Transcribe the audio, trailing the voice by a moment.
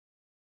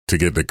To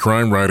get the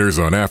Crime Writers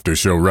on After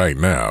Show right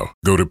now,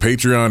 go to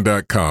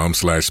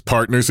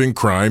patreon.com/Partners in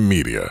Crime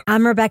Media.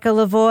 I'm Rebecca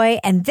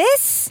Lavoie, and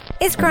this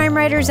is Crime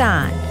Writers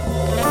On.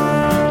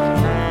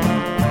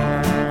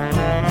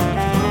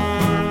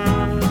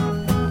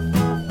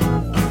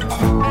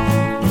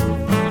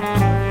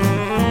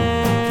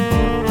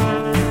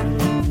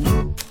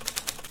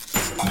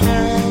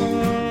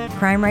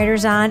 Crime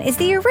Writers On is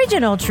the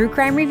original true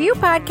crime review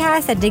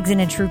podcast that digs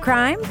into true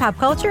crime, pop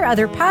culture,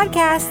 other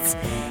podcasts.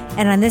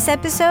 And on this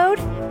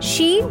episode,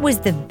 she was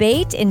the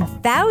bait in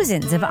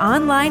thousands of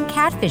online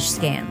catfish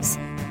scams.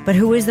 But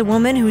who is the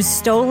woman whose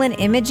stolen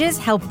images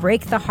help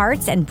break the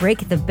hearts and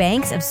break the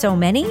banks of so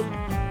many?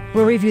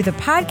 We'll review the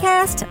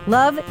podcast,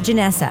 Love,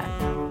 Janessa.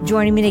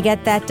 Joining me to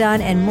get that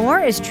done and more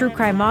is true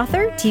crime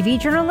author, TV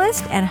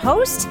journalist, and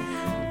host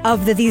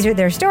of the These Are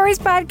Their Stories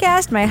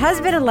podcast, my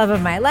husband and love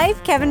of my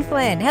life, Kevin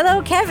Flynn.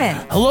 Hello, Kevin.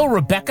 Hello,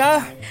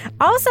 Rebecca.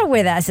 Also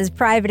with us is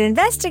private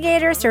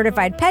investigator,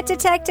 certified pet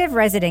detective,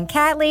 resident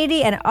cat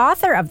lady, and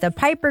author of the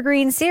Piper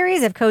Green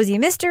series of cozy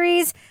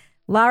mysteries,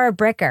 Laura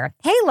Bricker.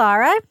 Hey,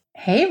 Laura.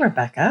 Hey,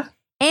 Rebecca.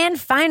 And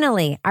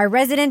finally, our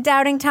resident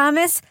doubting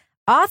Thomas,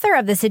 author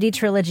of the City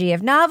Trilogy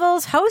of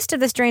novels, host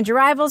of the Strange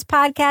Arrivals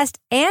podcast,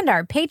 and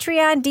our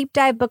Patreon Deep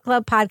Dive Book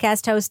Club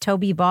podcast host,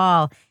 Toby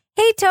Ball.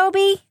 Hey,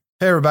 Toby.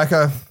 Hey,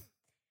 Rebecca.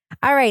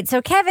 All right.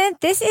 So, Kevin,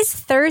 this is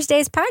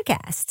Thursday's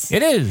podcast.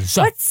 It is.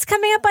 What's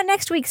coming up on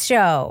next week's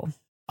show?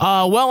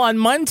 Well, on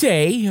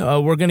Monday,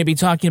 we're going to be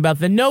talking about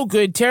the no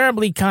good,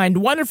 terribly kind,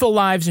 wonderful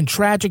lives and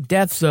tragic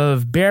deaths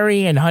of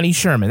Barry and Honey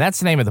Sherman. That's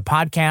the name of the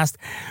podcast.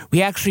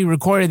 We actually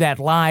recorded that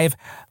live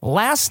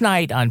last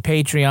night on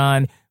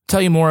Patreon.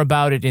 Tell you more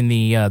about it in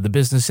the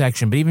business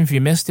section. But even if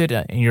you missed it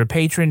and you're a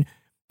patron,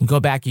 go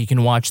back. You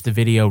can watch the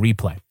video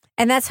replay.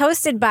 And that's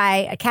hosted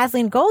by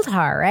Kathleen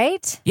Goldhar,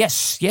 right?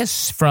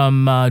 Yes,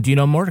 from Do You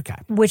Know Mordecai?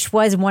 Which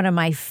was one of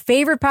my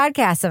favorite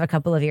podcasts of a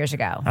couple of years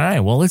ago. All right,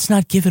 well, let's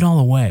not give it all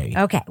away.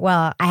 Okay,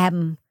 well, I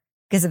am,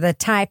 because of the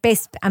time,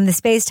 I'm the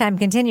space-time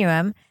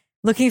continuum,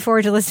 looking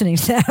forward to listening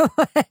to that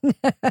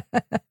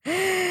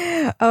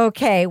one.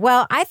 Okay,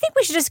 well, I think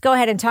we should just go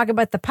ahead and talk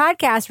about the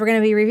podcast we're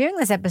going to be reviewing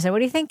this episode. What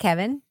do you think,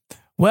 Kevin?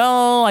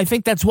 Well, I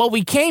think that's what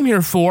we came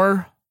here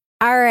for.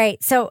 All right,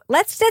 so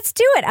let's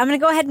do it. I'm going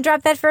to go ahead and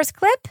drop that first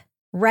clip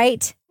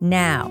right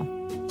now.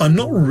 I'm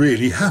not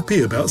really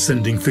happy about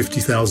sending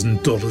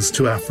 $50,000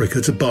 to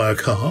Africa to buy a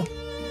car.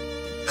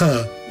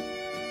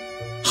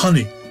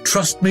 Honey,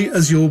 trust me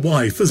as your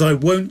wife, as I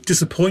won't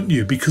disappoint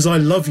you because I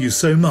love you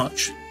so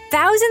much.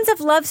 Thousands of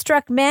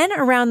love-struck men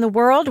around the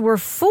world were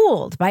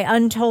fooled by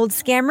untold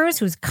scammers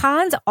whose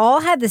cons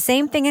all had the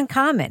same thing in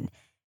common.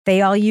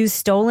 They all used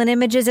stolen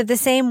images of the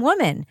same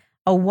woman,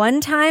 a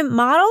one-time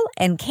model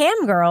and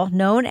cam girl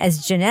known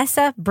as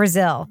Janessa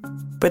Brazil.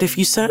 But if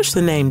you search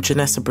the name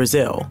Janessa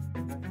Brazil,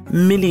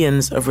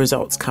 millions of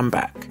results come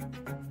back.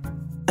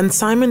 And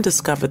Simon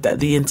discovered that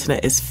the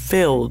internet is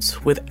filled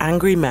with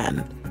angry men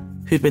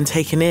who'd been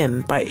taken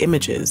in by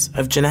images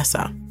of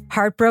Janessa.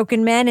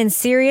 Heartbroken men and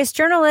serious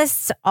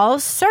journalists all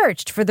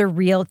searched for the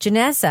real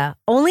Janessa,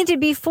 only to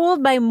be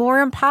fooled by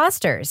more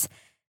imposters.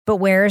 But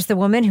where is the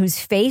woman whose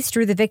face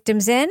drew the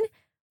victims in?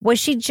 Was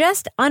she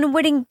just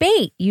unwitting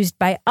bait used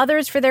by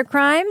others for their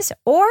crimes,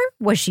 or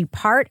was she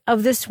part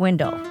of the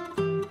swindle?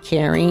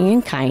 Caring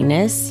and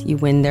kindness, you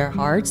win their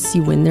hearts,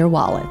 you win their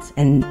wallets,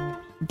 and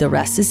the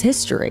rest is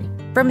history.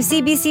 From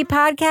CBC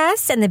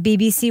Podcasts and the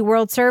BBC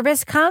World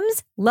Service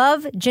comes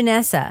Love,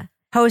 Janessa.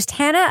 Host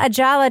Hannah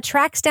Ajala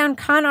tracks down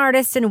con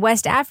artists in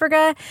West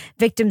Africa,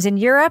 victims in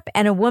Europe,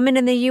 and a woman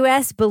in the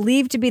U.S.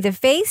 believed to be the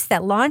face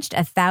that launched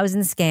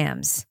 1,000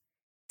 scams.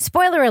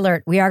 Spoiler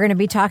alert, we are going to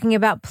be talking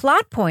about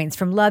plot points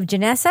from Love,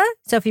 Janessa.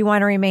 So if you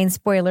want to remain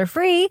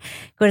spoiler-free,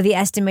 go to the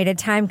estimated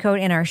time code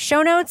in our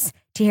show notes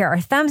to hear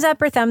our thumbs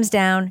up or thumbs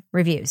down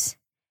reviews.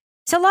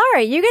 So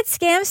Laura, you get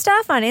scam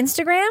stuff on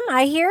Instagram,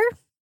 I hear?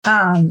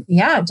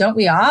 Yeah, don't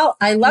we all?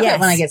 I love it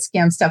when I get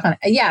scam stuff on.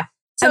 Yeah.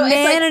 So a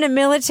man in a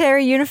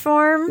military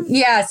uniform?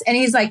 Yes. And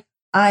he's like,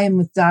 I am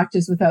with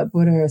Doctors Without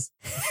Borders.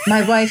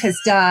 My wife has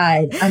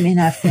died. I'm in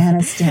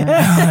Afghanistan.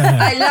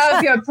 I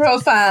love your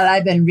profile.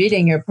 I've been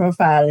reading your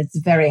profile. It's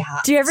very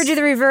hot. Do you ever do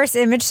the reverse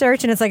image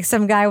search and it's like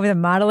some guy with a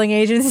modeling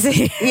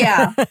agency?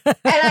 Yeah. And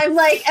I'm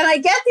like, and I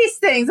get these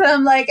things and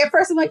I'm like, at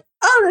first I'm like,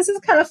 oh, this is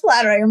kind of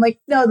flattering. I'm like,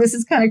 no, this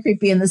is kind of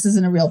creepy and this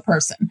isn't a real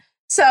person.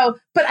 So,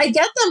 but I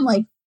get them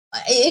like,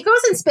 it goes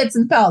in spits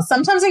and spells.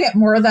 Sometimes I get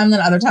more of them than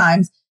other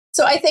times.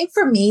 So I think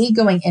for me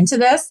going into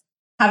this,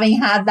 having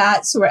had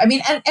that sort, I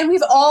mean, and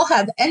we've all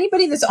had,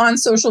 anybody that's on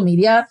social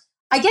media,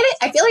 I get it.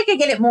 I feel like I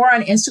get it more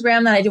on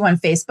Instagram than I do on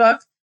Facebook.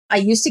 I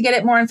used to get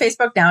it more on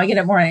Facebook. Now I get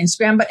it more on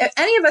Instagram. But if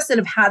any of us that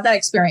have had that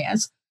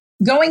experience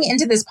going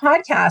into this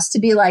podcast to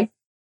be like,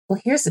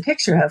 well, here's the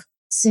picture of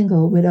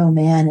single widow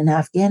man in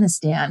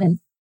Afghanistan.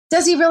 And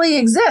does he really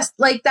exist?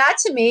 Like that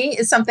to me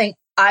is something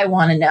I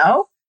want to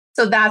know.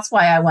 So that's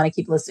why I want to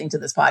keep listening to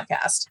this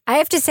podcast. I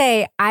have to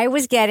say, I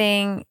was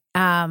getting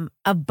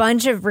a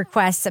bunch of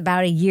requests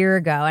about a year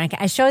ago, and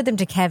I showed them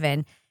to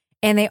Kevin.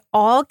 and they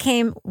all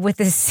came with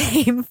the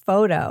same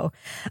photo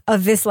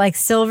of this like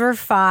silver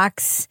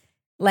fox,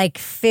 like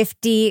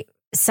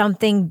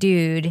 50-something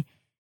dude.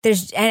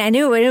 And I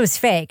knew it was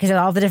fake because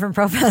all the different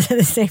profiles had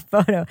the same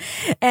photo.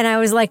 And I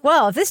was like,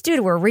 well, if this dude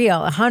were real,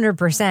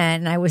 100%,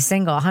 and I was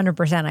single,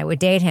 100%, I would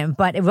date him.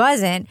 But it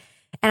wasn't.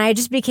 And I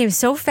just became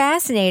so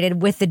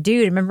fascinated with the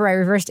dude. Remember, I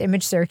reversed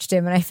image searched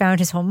him and I found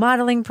his whole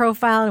modeling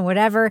profile and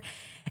whatever.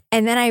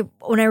 And then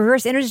when I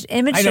reversed image searched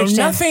him, I know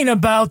nothing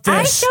about this.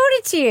 I showed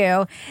it to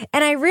you.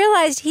 And I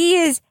realized he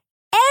is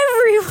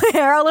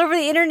everywhere, all over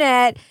the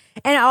internet.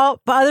 And all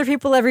other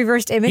people have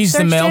reversed image He's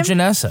searched the male him.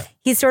 Janessa.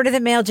 He's sort of the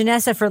male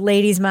Janessa for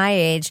ladies my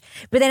age.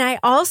 But then I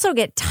also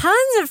get tons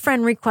of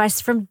friend requests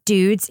from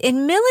dudes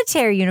in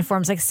military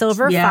uniforms, like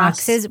silver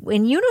foxes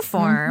in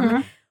uniform.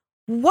 Mm-hmm.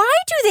 Why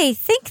do they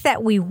think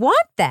that we want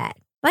that?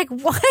 Like,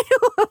 why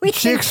do we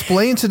She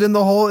explains it in the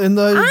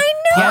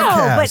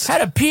podcast. But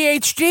had a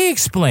PhD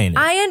explain it.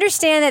 I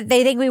understand that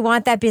they think we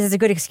want that because it's a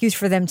good excuse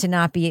for them to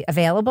not be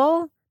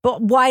available.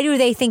 But why do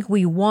they think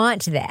we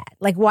want that?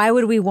 Like, why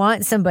would we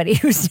want somebody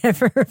who's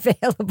never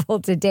available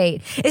to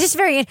date? It's just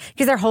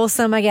because they're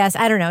wholesome, I guess.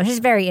 I don't know. It's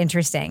just very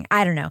interesting.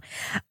 I don't know.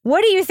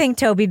 What do you think,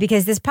 Toby?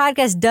 Because this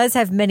podcast does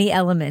have many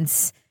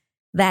elements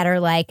that are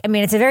like, I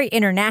mean, it's a very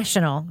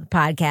international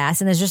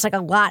podcast and there's just like a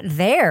lot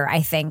there,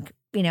 I think,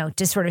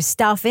 to sort of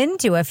stuff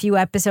into a few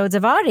episodes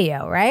of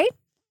audio, right?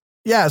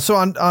 Yeah. So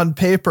on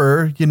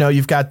paper,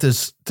 you've got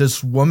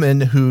this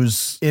woman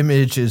whose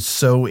image is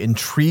so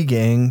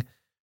intriguing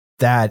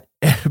that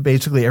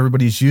basically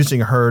everybody's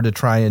using her to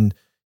try and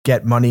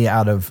get money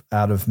out of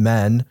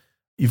men.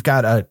 You've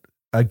got a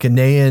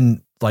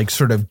Ghanaian like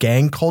sort of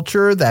gang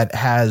culture that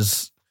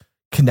has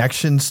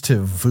connections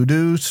to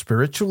voodoo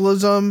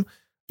spiritualism.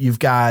 You've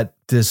got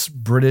this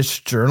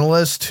British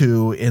journalist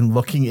who, in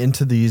looking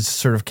into these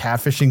sort of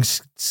catfishing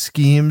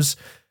schemes,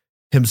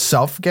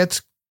 himself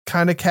gets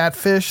kind of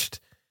catfished.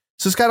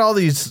 So it's got all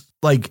these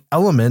like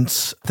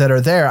elements that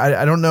are there.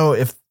 I don't know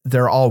if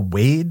they're all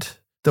weighed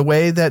the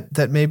way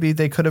that maybe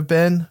they could have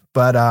been.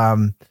 But,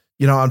 on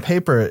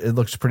paper, it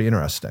looks pretty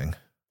interesting.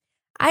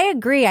 I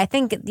agree. I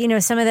think,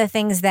 some of the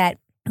things that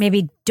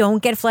maybe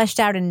don't get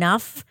fleshed out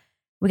enough,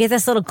 we get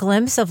this little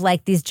glimpse of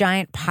like these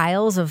giant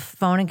piles of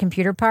phone and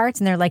computer parts.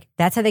 And they're like,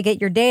 that's how they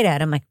get your data.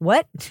 And I'm like,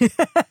 what?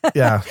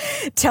 Yeah.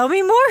 Tell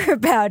me more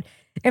about.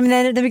 I mean,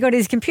 then we go to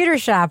these computer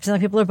shops and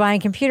like people are buying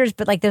computers.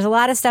 But like there's a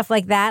lot of stuff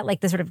like that, like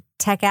the sort of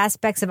tech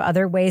aspects of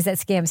other ways that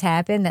scams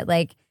happen that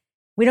like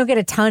we don't get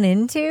a ton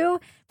into.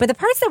 But the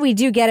parts that we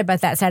do get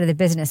about that side of the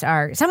business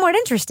are somewhat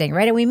interesting,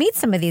 right? And we meet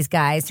some of these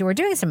guys who are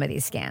doing some of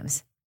these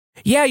scams.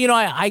 Yeah,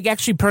 I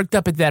actually perked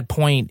up at that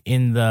point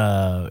in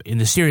the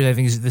series. I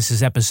think this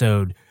is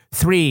episode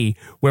 3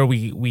 where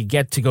we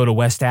get to go to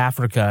West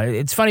Africa.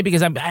 It's funny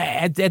because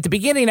at the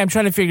beginning I'm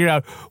trying to figure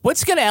out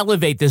what's going to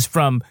elevate this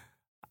from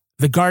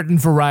the garden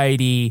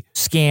variety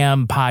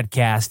scam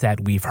podcast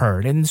that we've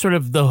heard. And sort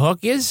of the hook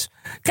is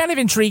kind of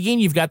intriguing.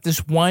 You've got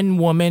this one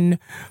woman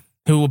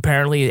who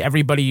apparently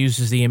everybody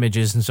uses the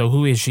images. And so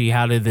who is she?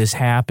 How did this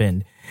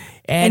happen?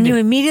 And you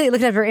immediately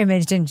looked up her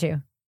image, didn't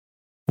you?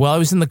 Well, I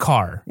was in the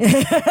car.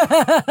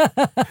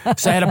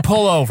 So I had to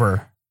pull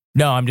over.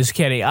 No, I'm just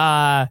kidding.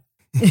 I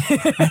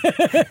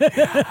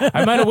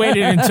might have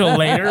waited until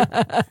later.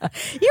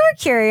 You were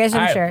curious,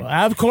 I'm sure.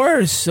 Of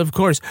course.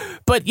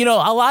 But,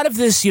 a lot of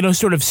this,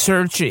 sort of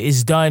search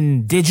is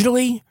done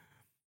digitally.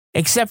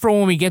 Except for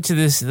when we get to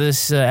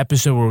this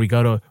episode where we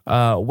go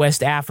to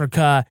West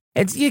Africa.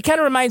 It kind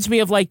of reminds me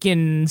of like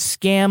in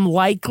Scam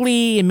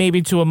Likely, and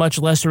maybe to a much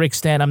lesser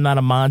extent, I'm Not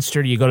a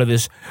Monster. You go to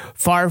this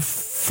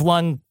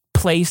far-flung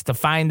place to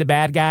find the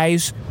bad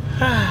guys.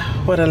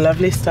 What a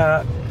lovely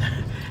start.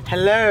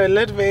 Hello,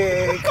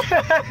 Ludwig.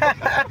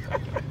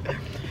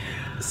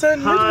 So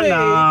Ludwig,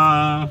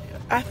 Hannah.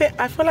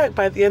 I feel like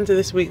by the end of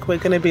this week we're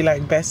gonna be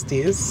like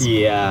besties.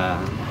 Yeah.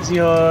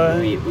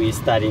 We're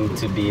starting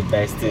to be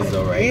besties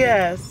already.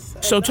 Yes.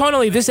 So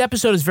tonally, this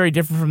episode is very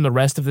different from the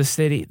rest of the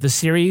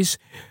series,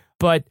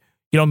 but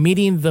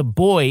meeting the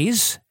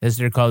boys, as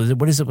they're called,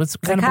 what is it? What's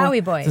kind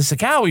Sakawi boys? The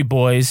Sakawi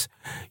boys.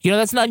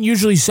 That's not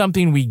usually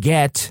something we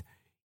get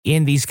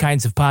in these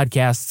kinds of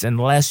podcasts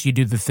unless you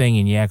do the thing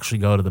and you actually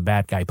go to the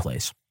bad guy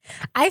place.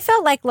 I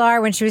felt like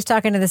Laura when she was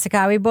talking to the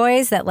Sakawi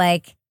boys that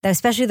like,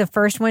 especially the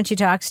first one she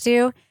talks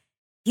to,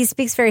 he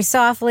speaks very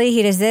softly.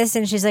 He does this.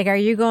 And she's like, are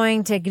you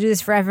going to do this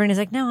forever? And he's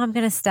like, no, I'm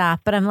going to stop.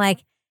 But I'm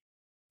like,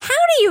 how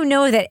do you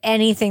know that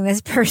anything this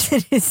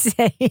person is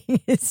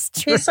saying is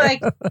true? He's like,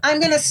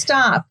 I'm going to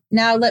stop.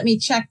 Now let me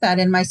check that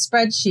in my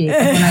spreadsheet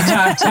when I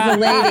talk to the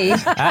lady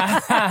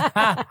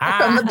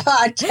from the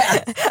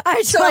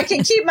podcast. So I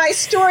can keep my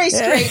story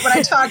straight when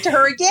I talk to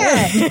her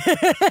again.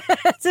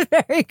 That's a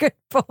very good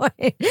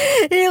point.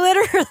 He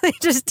literally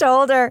just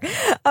told her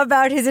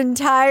about his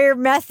entire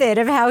method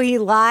of how he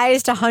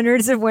lies to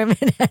hundreds of women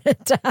at a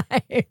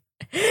time.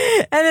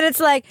 And then it's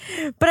like,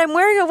 but I'm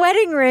wearing a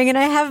wedding ring and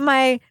I have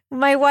my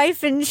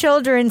wife and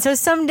children. So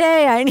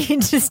someday I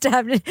need to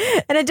stop. And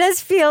it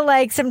does feel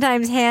like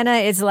sometimes Hannah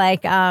is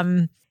like,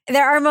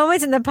 there are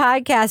moments in the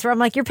podcast where I'm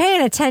like, you're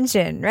paying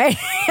attention, right?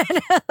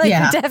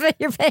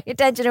 You're paying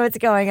attention to what's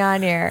going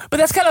on here. But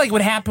that's kind of like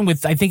what happened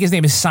with, I think his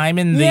name is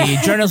Simon, the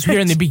journalist here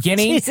in the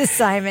beginning. Jesus,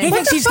 Simon.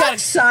 What the fuck,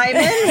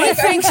 Simon? He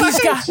thinks he's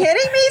got. Kidding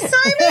me,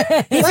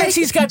 Simon? He thinks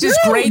he's got this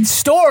great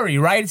story,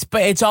 right?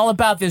 It's all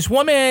about this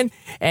woman,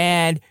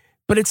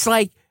 but it's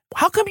like,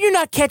 how come you're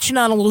not catching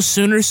on a little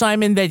sooner,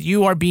 Simon, that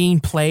you are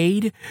being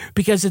played?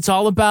 Because it's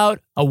all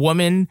about a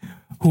woman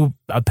who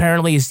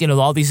apparently is,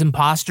 all these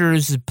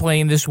imposters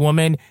playing this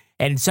woman,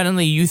 and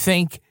suddenly you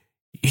think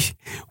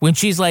when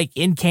she's like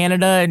in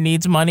Canada and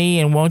needs money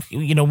and won't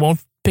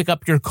pick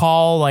up your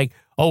call, like,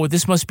 oh,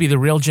 this must be the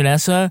real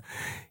Janessa.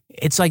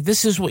 It's like,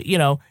 this is what,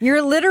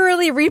 You're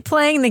literally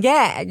replaying the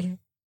gag.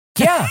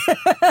 Yeah.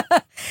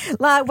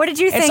 What did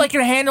you think? It's like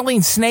you're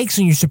handling snakes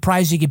and you're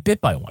surprised you get bit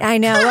by one. I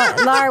know.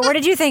 Laura, what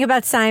did you think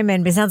about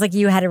Simon? It sounds like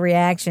you had a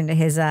reaction to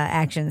his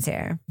actions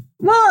here.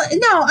 Well,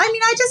 no,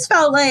 I just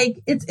felt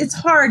like it's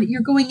hard.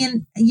 You're going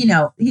in,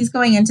 he's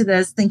going into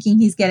this thinking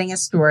he's getting a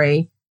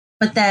story,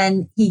 but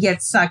then he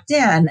gets sucked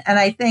in. And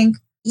I think,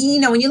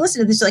 when you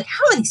listen to this, you're like,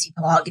 how are these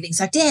people all getting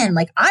sucked in?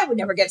 Like, I would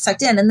never get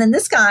sucked in. And then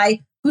this guy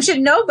who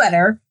should know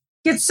better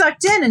gets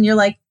sucked in. And you're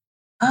like,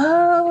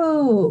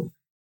 oh,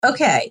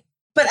 okay.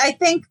 But I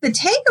think the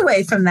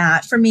takeaway from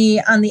that for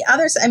me on the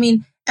other side,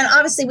 and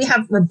obviously we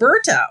have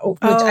Roberto.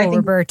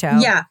 Roberto.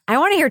 Yeah. I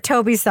want to hear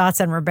Toby's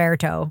thoughts on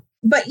Roberto.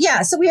 But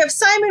yeah, so we have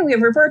Simon, we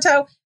have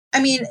Roberto.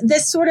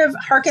 This sort of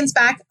harkens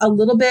back a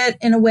little bit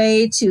in a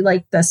way to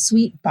like the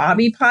Sweet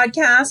Bobby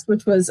podcast,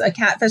 which was a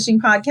catfishing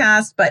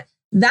podcast. But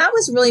that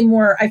was really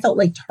more, I felt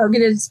like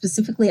targeted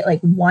specifically at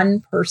like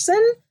one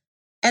person.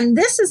 And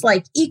this is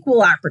like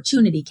equal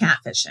opportunity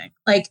catfishing.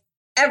 Like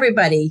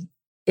everybody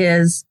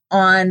is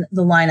on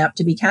the lineup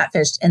to be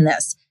catfished in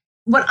this.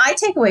 What I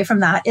take away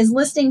from that is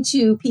listening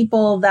to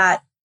people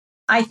that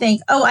I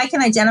think, oh, I can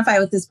identify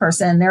with this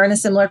person. They're in a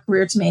similar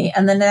career to me.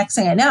 And then the next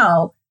thing I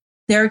know,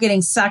 they're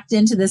getting sucked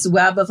into this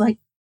web of like,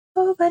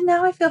 oh, but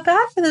now I feel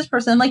bad for this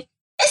person. I'm like,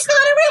 it's not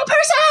a real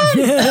person.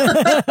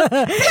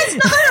 It's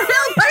not a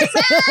real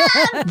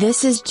person.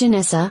 This is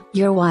Janessa,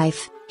 your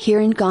wife, here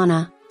in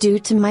Ghana, due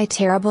to my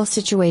terrible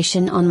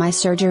situation on my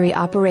surgery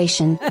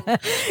operation. And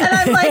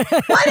I'm like,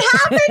 what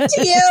happened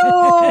to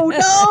you?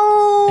 No.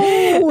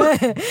 Am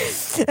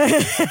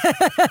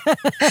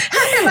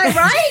I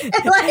right?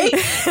 Like,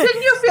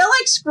 didn't you feel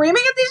like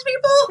screaming at these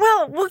people?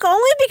 Well,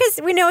 only because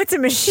we know it's a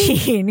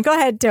machine. Go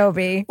ahead,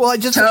 Toby. Well,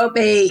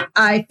 Toby,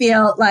 I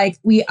feel like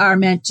we are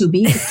meant to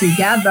be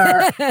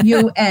together.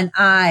 You and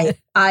I.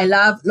 I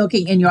love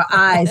looking in your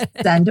eyes.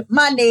 Send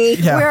money.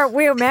 Yeah.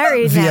 We're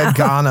married via now.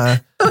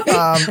 Ghana.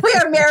 We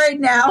are married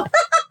now.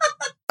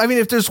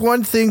 If there's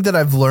one thing that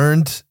I've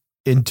learned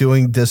in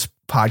doing this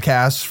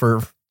podcast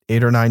for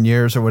 8 or 9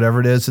 years or whatever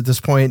it is at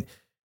this point,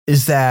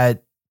 is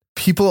that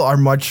people are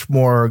much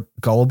more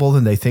gullible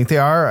than they think they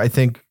are. I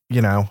think,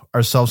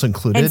 ourselves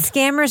included. And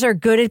scammers are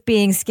good at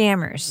being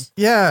scammers.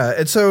 Yeah.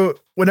 And so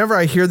whenever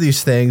I hear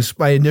these things,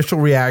 my initial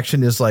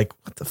reaction is like,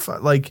 what the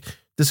fuck? Like,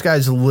 this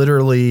guy's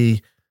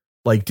literally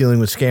like dealing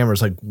with scammers.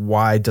 Like,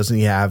 why doesn't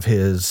he have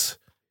his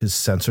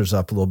sensors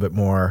up a little bit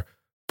more?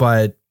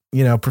 But,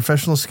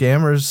 professional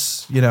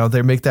scammers,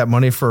 they make that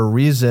money for a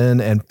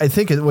reason. And I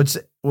think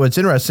what's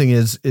interesting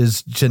is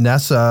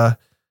Janessa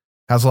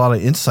has a lot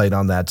of insight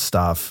on that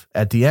stuff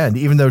at the end,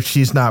 even though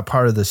she's not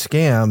part of the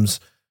scams,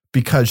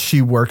 because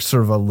she works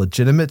sort of a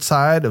legitimate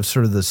side of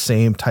sort of the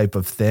same type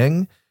of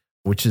thing,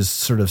 which is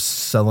sort of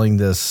selling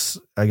this,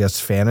 I guess,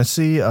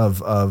 fantasy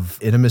of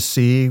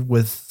intimacy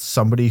with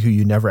somebody who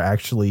you never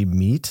actually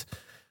meet.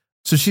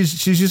 So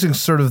she's using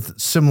sort of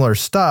similar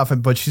stuff,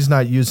 but she's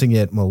not using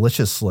it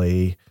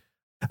maliciously.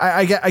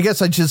 I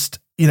guess I just,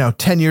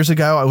 10 years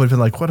ago, I would have been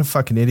like, what a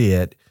fucking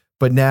idiot.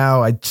 But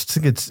now I just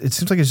think it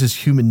seems like it's just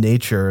human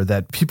nature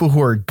that people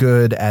who are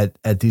good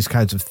at these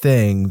kinds of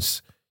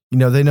things,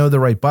 they know the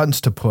right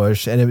buttons to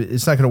push, and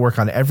it's not going to work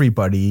on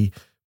everybody,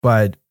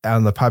 but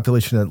on the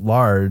population at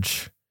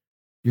large,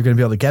 you're going to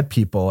be able to get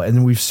people.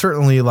 And we've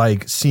certainly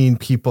like seen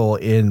people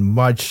in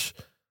much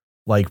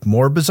like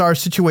more bizarre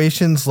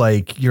situations,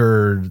 like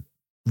your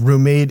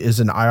roommate is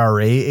an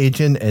IRA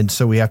agent, and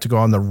so we have to go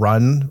on the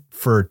run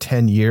for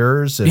 10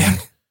 years and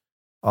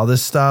all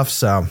this stuff.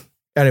 So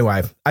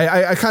anyway,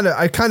 I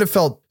kind of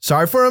felt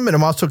sorry for him, and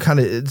I'm also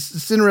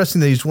it's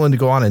interesting that he's willing to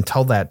go on and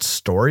tell that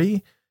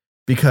story,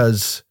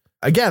 because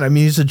again,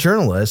 he's a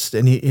journalist,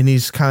 and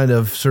he's kind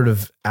of sort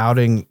of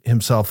outing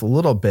himself a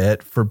little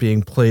bit for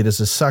being played as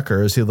a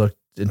sucker as he looked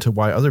into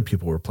why other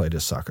people were played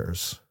as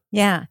suckers.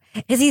 Yeah,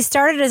 because he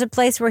started as a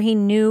place where he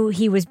knew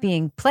he was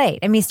being played.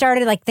 He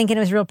started like thinking it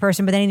was a real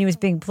person, but then he knew he was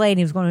being played and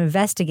he was going to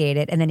investigate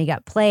it. And then he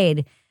got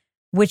played,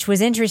 which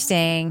was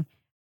interesting.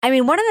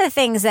 One of the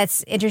things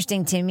that's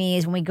interesting to me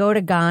is when we go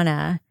to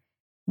Ghana,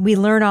 we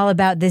learn all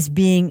about this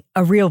being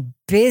a real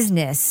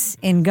business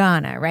in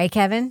Ghana. Right,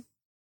 Kevin?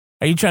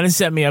 Are you trying to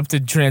set me up to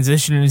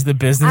transition into the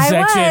business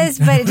section? I was,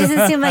 but it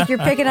doesn't seem like you're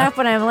picking up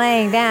what I'm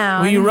laying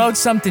down. Well, you wrote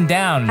something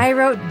down. I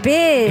wrote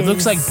biz. It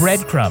looks like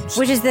breadcrumbs.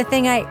 Which is the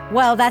thing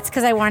that's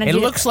because I wanted It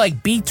looks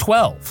like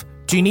B12.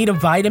 Do you need a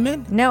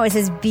vitamin? No, it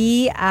says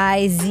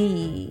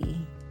B-I-Z.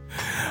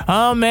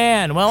 Oh,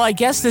 man. Well, I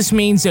guess this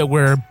means that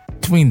we're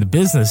between the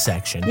business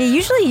section. Yeah,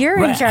 usually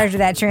you're in charge of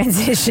that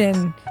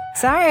transition.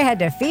 Sorry I had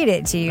to feed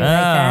it to you like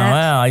that.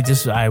 Well,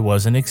 I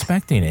wasn't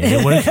expecting it.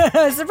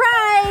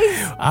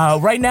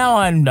 Surprise! Right now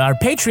on our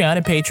Patreon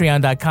at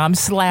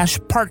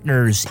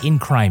patreon.com/partners in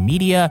crime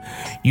media,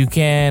 you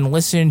can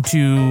listen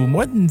to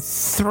more than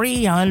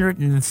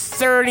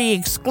 330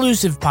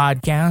 exclusive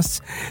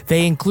podcasts.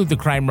 They include the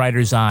Crime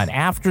Writers on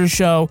After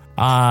Show,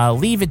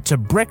 Leave It to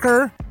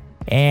Bricker,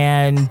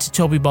 and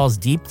Toby Ball's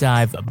Deep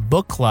Dive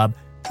Book Club.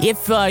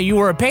 If you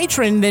were a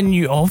patron, then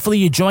hopefully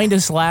you joined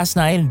us last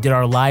night and did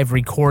our live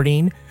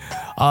recording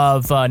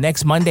of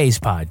next Monday's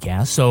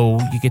podcast. So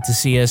you get to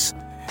see us,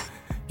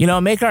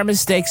 make our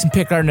mistakes and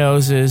pick our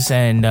noses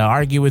and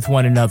argue with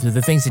one another,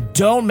 the things that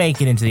don't make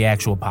it into the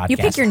actual podcast. You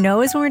pick your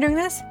nose when we're doing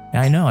this?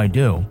 I know, I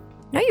do.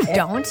 No, you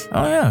don't.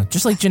 Oh, yeah.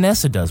 Just like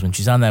Janessa does when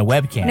she's on that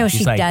webcam. No,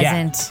 she's she like,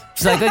 doesn't. Yeah.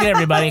 She's like, look at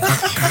everybody.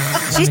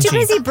 She's too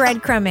busy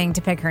breadcrumbing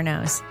to pick her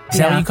nose. Is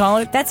that what you call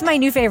it? That's my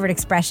new favorite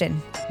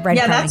expression. Breadcrumbing.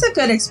 Yeah, that's a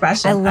good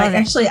expression. I love it.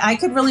 Actually, I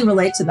could really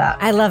relate to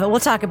that. I love it. We'll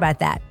talk about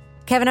that.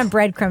 Kevin, I'm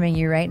breadcrumbing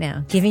you right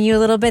now. Giving you a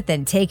little bit,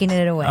 then taking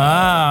it away. Oh,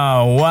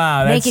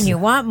 wow. Making you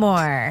want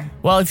more.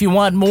 Well, if you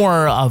want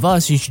more of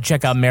us, you should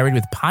check out Married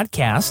with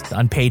Podcast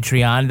on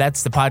Patreon.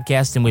 That's the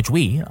podcast in which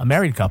we, a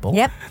married couple,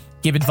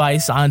 give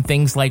advice on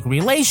things like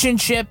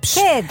relationships,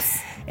 kids,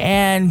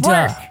 and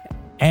work,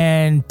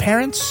 and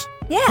parents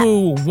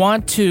who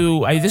want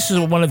to. This is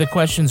one of the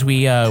questions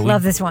we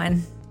love. This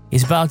one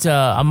is about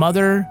a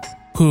mother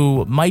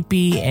who might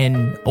be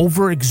an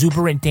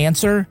over-exuberant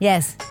dancer.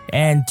 Yes.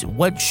 And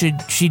what should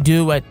she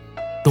do at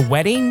the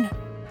wedding?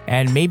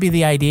 And maybe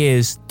the idea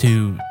is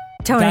to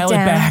dial it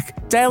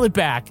back. Dial it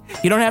back.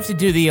 You don't have to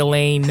do the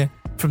Elaine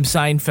from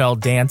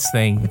Seinfeld dance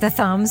thing. With the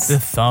thumbs. The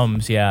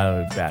thumbs, yeah,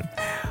 that was bad.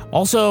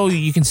 Also,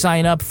 you can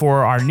sign up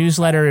for our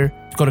newsletter.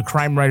 Go to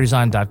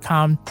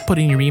crimewriterson.com, put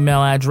in your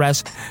email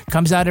address.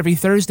 Comes out every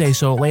Thursday,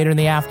 so later in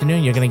the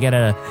afternoon, you're going to get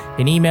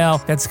an email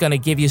that's going to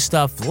give you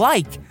stuff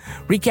like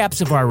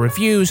recaps of our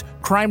reviews,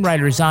 Crime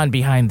Writers on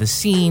behind the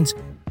scenes,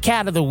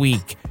 Cat of the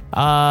Week,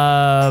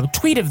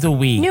 Tweet of the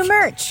Week. New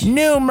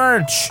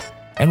merch.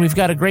 And we've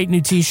got a great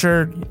new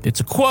t-shirt. It's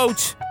a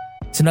quote.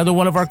 It's another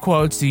one of our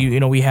quotes.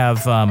 We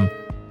have,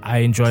 I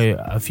enjoy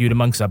a feud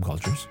among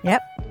subcultures.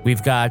 Yep.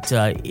 We've got,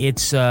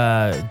 it's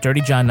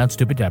Dirty John, Not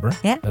Stupid Deborah.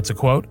 Yeah. That's a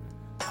quote.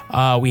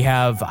 We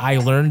have, I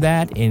learned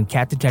that in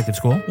Cat Detective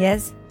School.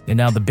 Yes. And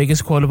now the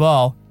biggest quote of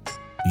all,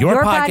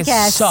 your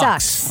podcast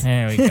sucks.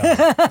 There we go.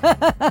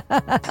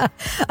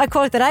 A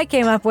quote that I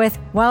came up with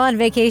while on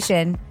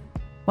vacation,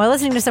 while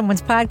listening to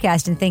someone's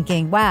podcast and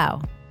thinking,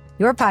 wow,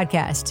 your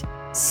podcast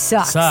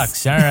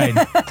sucks. All right.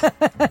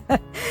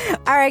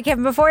 All right,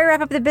 Kevin, before we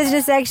wrap up the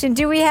business section,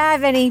 do we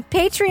have any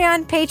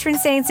Patreon patron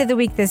saints of the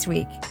week this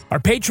week? Our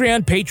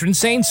Patreon patron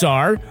saints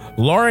are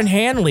Lauren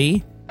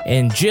Hanley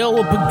and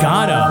Jill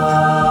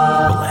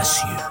Pagano.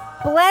 Bless you.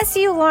 Bless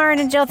you, Lauren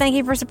and Jill. Thank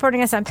you for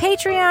supporting us on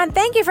Patreon.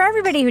 Thank you for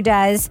everybody who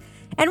does.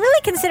 And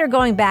really consider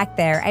going back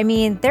there. I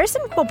mean, there's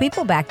some cool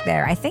people back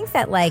there. I think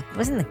that,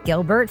 wasn't the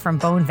Gilbert from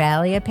Bone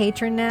Valley a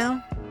patron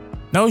now?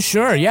 No,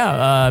 sure,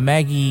 yeah.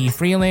 Maggie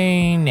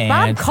Freeling and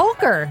Bob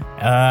Kolker.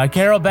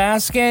 Carol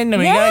Baskin. I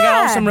mean,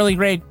 got some really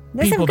great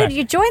people back.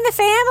 You join the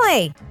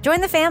family.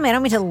 Join the family. I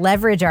don't mean to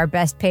leverage our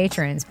best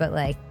patrons,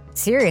 but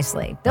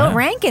seriously, Bill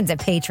Rankin's a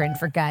patron,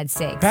 for God's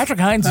sake. Patrick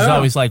Hines is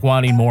always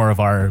wanting more of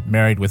our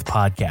Married with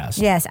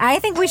Podcast. Yes, I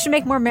think we should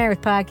make more Married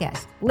with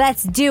Podcast.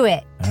 Let's do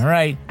it. All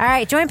right.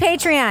 Join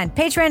Patreon.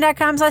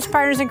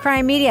 Patreon.com/partners in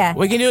crime media.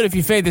 We can do it if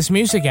you fade this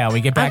music out.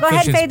 We get back. Go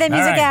ahead and fade the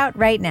music out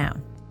right now.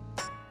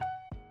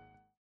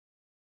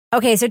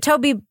 Okay, so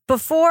Toby,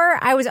 before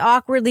I was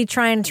awkwardly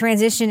trying to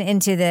transition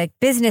into the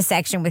business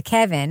section with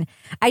Kevin,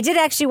 I did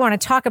actually want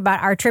to talk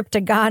about our trip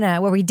to Ghana,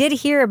 where we did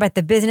hear about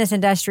the business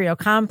industrial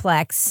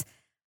complex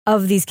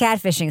of these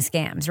catfishing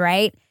scams,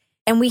 right?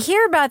 And we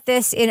hear about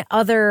this in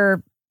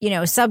other,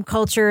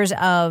 subcultures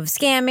of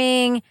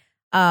scamming,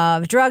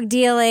 of drug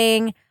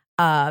dealing,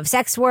 of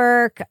sex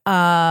work,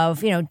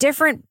 of,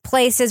 different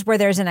places where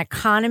there's an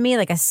economy,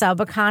 like a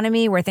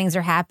sub-economy where things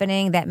are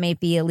happening that may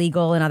be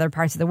illegal in other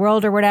parts of the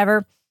world or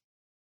whatever.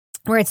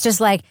 Where it's just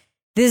this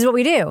is what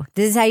we do.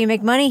 This is how you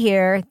make money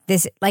here.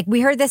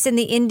 We heard this in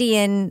the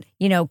Indian,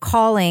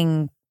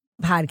 calling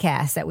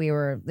podcast that we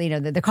were,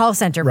 the call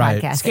center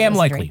podcast. Scam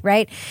likely.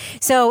 Right.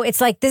 So it's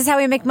this is how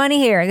we make money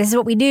here. This is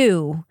what we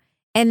do.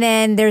 And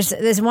then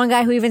there's one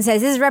guy who even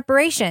says, this is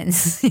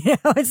reparations.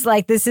 It's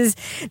this is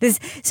this.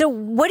 So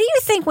what do you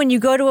think when you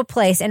go to a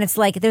place and it's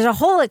there's a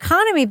whole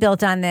economy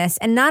built on this?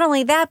 And not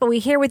only that, but we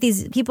hear with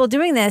these people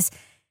doing this,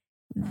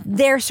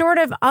 they're sort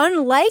of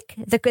unlike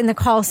in the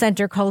call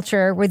center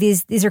culture where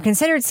these are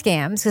considered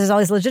scams because there's all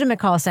these legitimate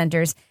call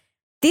centers.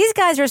 These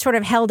guys are sort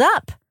of held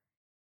up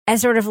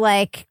as sort of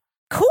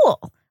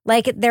cool.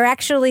 They're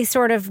actually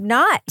sort of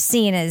not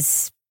seen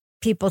as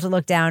people to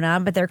look down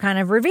on, but they're kind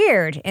of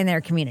revered in their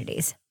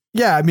communities.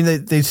 Yeah. I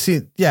mean, they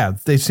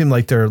seem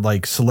like they're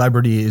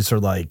celebrities or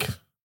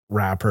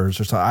rappers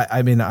or so.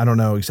 I mean, I don't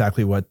know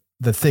exactly what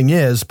the thing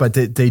is, but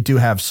they do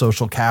have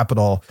social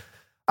capital.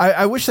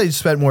 I wish they'd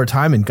spent more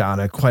time in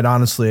Ghana, quite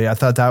honestly. I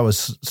thought that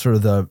was sort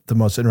of the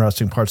most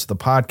interesting parts of the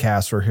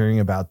podcast. We're hearing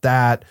about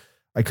that.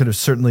 I could have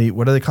certainly,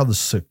 what do they call the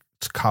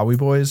Sakawi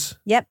boys?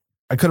 Yep.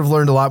 I could have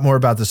learned a lot more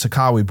about the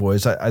Sakawi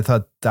boys. I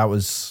thought that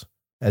was,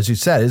 as you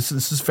said,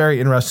 this is very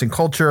interesting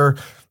culture.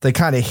 They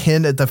kind of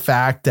hint at the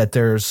fact that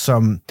there's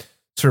some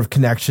sort of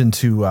connection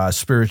to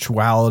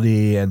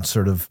spirituality and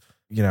sort of,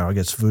 I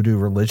guess voodoo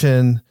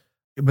religion,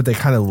 but they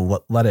kind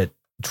of let it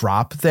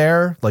drop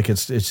there. Like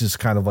it's just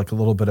kind of like a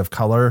little bit of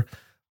color.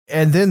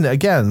 And then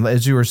again,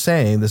 as you were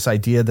saying, this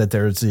idea that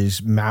there's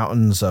these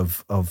mountains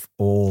of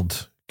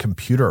old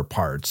computer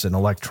parts and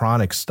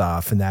electronic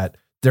stuff, and that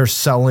they're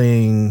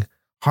selling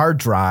hard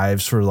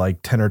drives for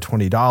like $10 or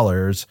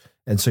 $20.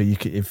 And so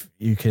if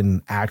you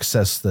can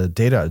access the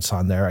data that's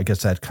on there, I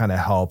guess that kind of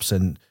helps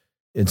in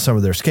some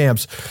of their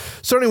scams.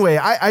 So anyway,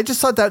 I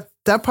just thought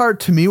that part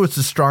to me was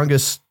the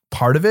strongest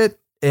part of it.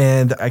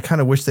 And I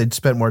kind of wish they'd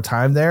spent more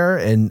time there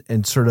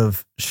and sort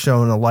of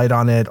shown a light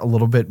on it a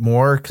little bit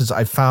more, because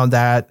I found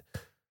that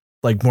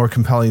like more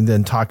compelling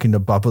than talking to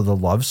Bubba the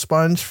Love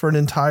Sponge for an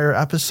entire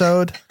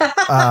episode.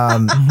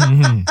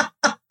 I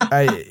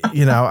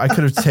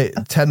could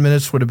have 10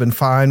 minutes would have been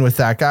fine with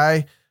that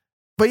guy.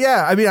 But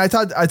yeah, I mean, I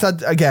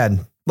thought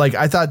again, like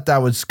I thought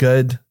that was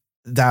good.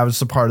 That was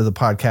the part of the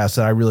podcast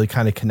that I really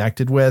kind of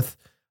connected with.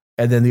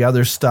 And then the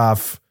other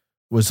stuff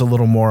was a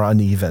little more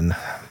uneven.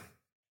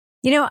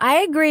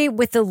 I agree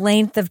with the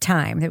length of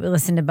time that we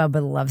listened to Bubba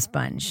the Love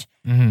Sponge.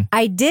 Mm-hmm.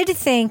 I did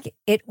think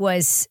it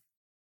was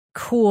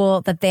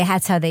cool that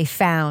that's how they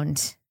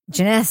found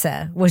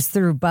Janessa, was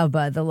through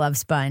Bubba the Love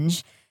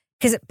Sponge.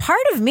 Because part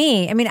of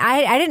me, I mean,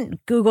 I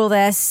didn't Google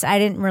this. I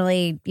didn't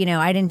really,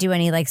 I didn't do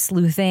any like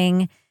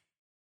sleuthing.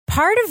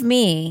 Part of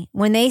me,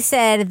 when they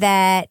said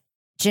that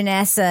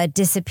Janessa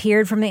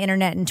disappeared from the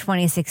internet in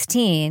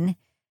 2016,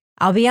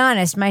 I'll be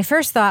honest, my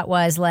first thought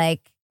was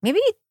like,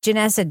 maybe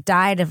Janessa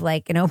died of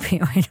like an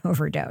opioid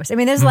overdose. I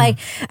mean,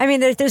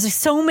 there's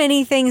so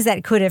many things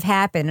that could have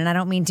happened, and I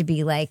don't mean to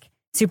be like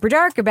super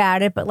dark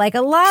about it, but like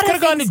a lot she of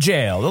could have gone to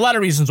jail. A lot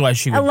of reasons why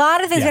she would. A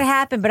lot of things could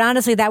happen, but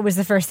honestly, that was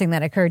the first thing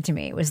that occurred to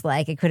me. It was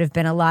like it could have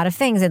been a lot of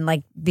things, and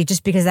like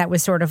just because that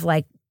was sort of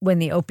like when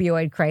the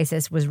opioid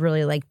crisis was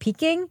really like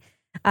peaking.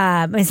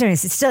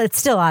 It's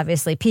still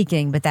obviously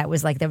peaking, but that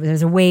was like there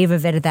was a wave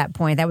of it at that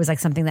point. That was like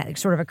something that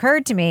sort of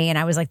occurred to me, and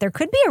I was like, there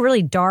could be a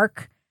really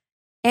dark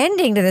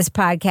ending to this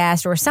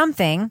podcast or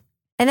something.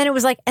 And then it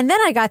was like, and then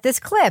I got this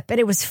clip, and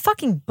it was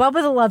fucking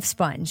Bubba the Love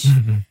Sponge.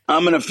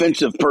 I'm an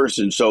offensive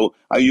person, so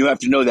you have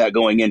to know that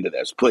going into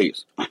this,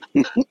 please.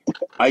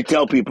 I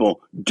tell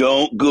people,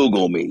 don't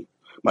Google me.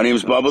 My name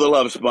is Bubba the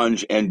Love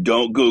Sponge, and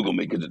don't Google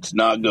me because it's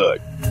not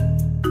good.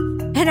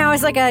 And I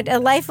was like a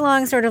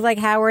lifelong sort of like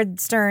Howard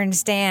Stern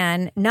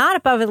stan, not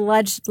a Bubba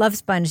the Love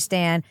Sponge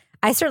stan.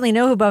 I certainly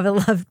know who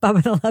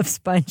Bubba the Love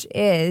Sponge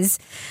is.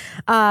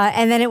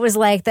 And then it was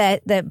like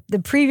the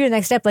preview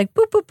next step, like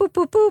boop, boop, boop,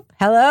 boop, boop.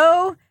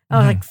 Hello? I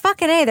was like,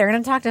 fucking A, they're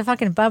going to talk to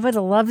fucking Bubba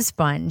the Love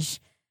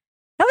Sponge.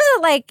 That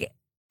was like,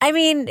 I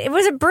mean, it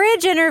was a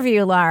bridge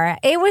interview, Laura.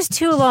 It was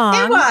too long.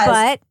 It was.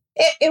 But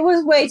it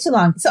was way too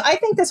long. So I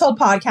think this whole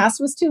podcast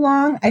was too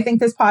long. I think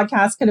this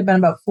podcast could have been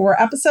about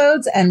 4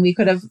 episodes and we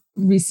could have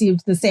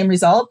received the same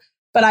result.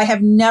 But I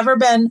have never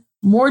been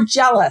more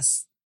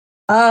jealous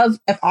of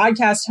a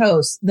podcast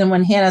host than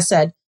when Hannah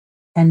said,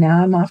 and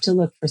now I'm off to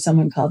look for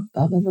someone called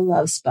Bubba the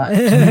Love Sponge.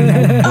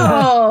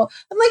 Oh,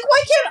 I'm like,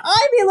 why can't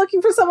I be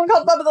looking for someone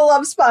called Bubba the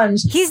Love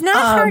Sponge? He's not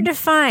hard to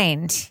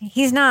find.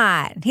 He's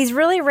not. He's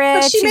really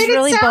rich. But she made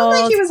really it sound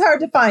bold. like he was hard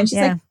to find. She's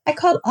like, I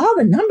called all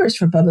the numbers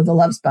for Bubba the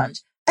Love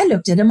Sponge. I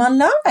looked at him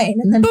online,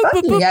 and then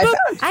finally I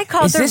found. I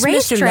called the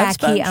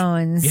racetrack he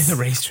owns. Yeah, the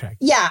racetrack.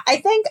 Yeah, I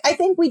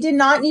think we did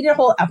not need a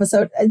whole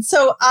episode. And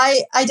so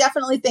I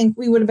definitely think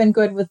we would have been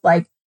good with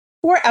like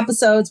 4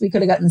 episodes. We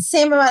could have gotten the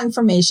same amount of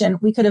information.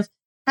 We could have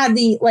had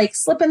the like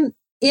slipping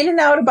in and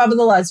out of Bubba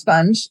the Love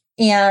Sponge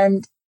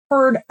and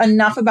heard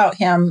enough about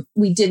him.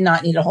 We did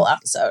not need a whole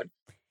episode.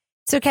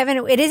 So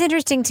Kevin, it is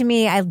interesting to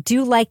me. I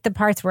do like the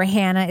parts where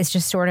Hannah is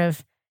just sort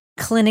of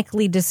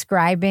clinically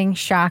describing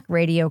shock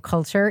radio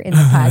culture in the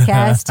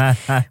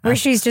podcast, where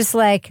she's just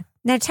like,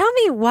 now tell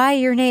me why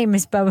your name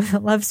is Bubba the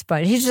Love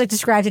Sponge. He just like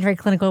described it in a very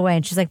clinical way.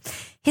 And she's like,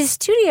 his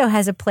studio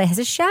has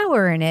a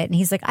shower in it. And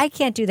he's like, I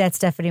can't do that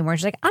stuff anymore.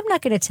 She's like, I'm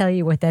not going to tell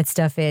you what that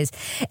stuff is.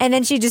 And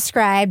then she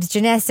describes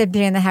Janessa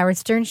being on the Howard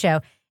Stern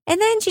show.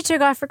 And then she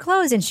took off her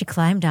clothes and she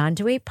climbed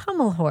onto a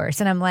pommel horse.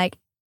 And I'm like,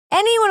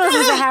 anyone who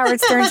listens to the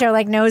Howard Stern show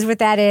like knows what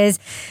that is.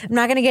 I'm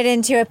not going to get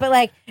into it, but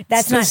like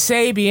that's it's not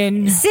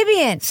Sabian.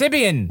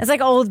 Sybian. It's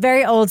like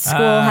very old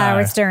school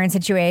Howard Stern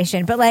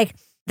situation. But like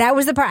that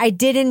was the part I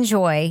did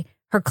enjoy,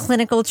 her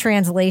clinical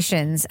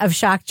translations of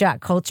shock jock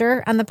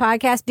culture on the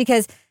podcast,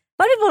 because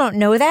a lot of people don't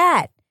know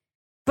that.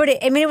 But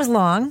it was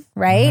long,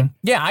 right? Mm-hmm.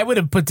 Yeah, I would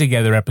have put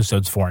together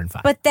episodes 4 and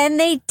 5. But then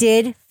they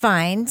did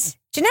find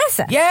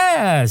Janessa.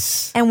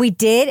 Yes. And we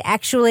did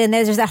actually, and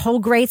there's that whole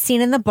great scene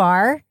in the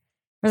bar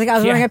Where like I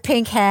was wearing a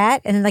pink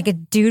hat, and then like a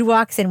dude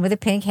walks in with a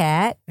pink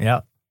hat.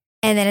 Yeah.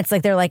 And then it's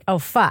like, they're like, oh,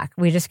 fuck,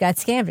 we just got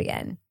scammed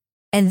again.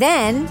 And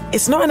then...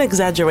 It's not an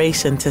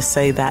exaggeration to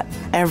say that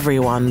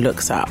everyone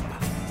looks up.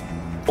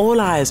 All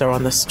eyes are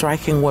on the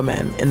striking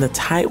woman in the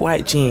tight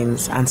white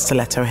jeans and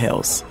stiletto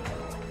heels.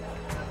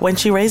 When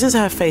she raises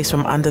her face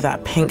from under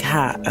that pink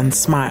hat and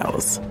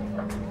smiles,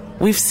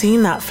 we've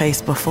seen that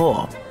face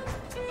before.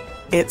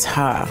 It's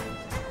her,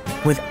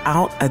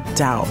 without a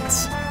doubt.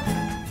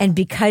 And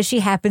because she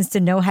happens to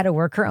know how to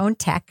work her own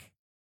tech,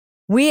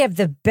 we have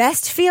the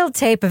best field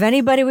tape of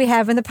anybody we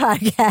have in the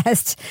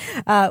podcast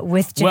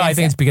with Janessa. Well, I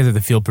think it's because of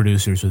the field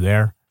producers who are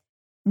there.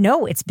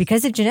 No, it's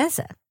because of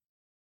Janessa.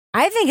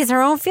 I think it's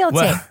her own field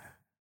tape.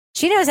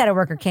 She knows how to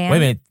work her cam. Wait a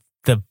minute.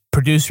 The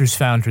producers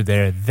found her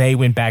there. They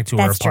went back to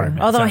her apartment.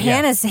 True. Although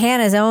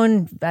Hannah's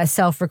own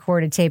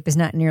self-recorded tape is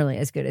not nearly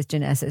as good as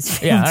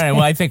Janessa's. Yeah, all right.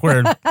 Well, I think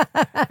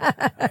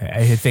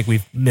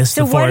we've missed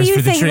the forest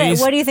for the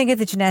trees. What do you think of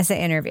the Janessa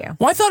interview?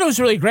 Well, I thought it was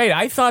really great.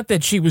 I thought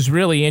that she was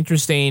really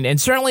interesting, and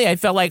certainly I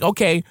felt like,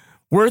 okay,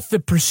 worth the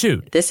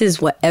pursuit. This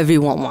is what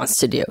everyone wants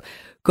to do.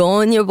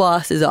 Go in your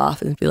boss's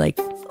office and be like,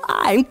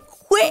 I'm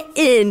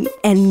quitting,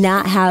 and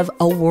not have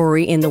a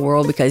worry in the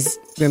world because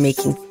you're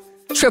making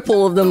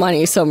triple of the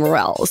money somewhere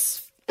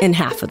else in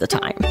half of the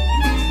time.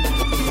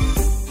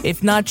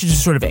 If not to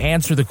just sort of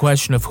answer the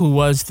question of who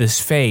was this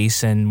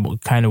face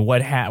and kind of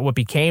what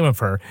became of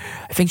her,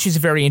 I think she's a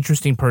very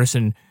interesting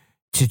person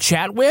to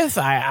chat with.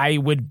 I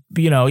would,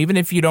 even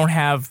if you don't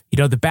have,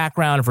 the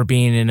background of her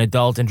being an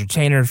adult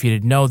entertainer, if you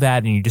didn't know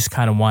that and you just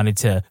kind of wanted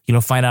to,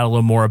 find out a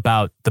little more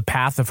about the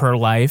path of her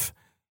life,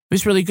 it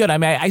was really good. I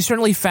mean, I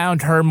certainly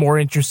found her more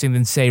interesting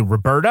than, say,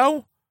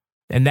 Roberto.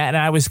 And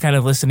I was kind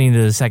of listening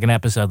to the second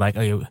episode, like,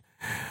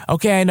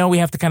 okay, I know we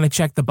have to kind of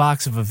check the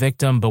box of a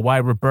victim, but why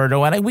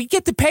Roberto? And we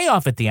get the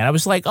payoff at the end. I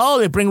was like, oh,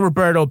 they bring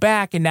Roberto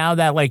back, and now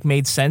that like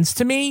made sense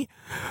to me.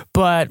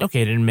 But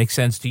okay, it didn't make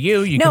sense to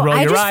you. You can roll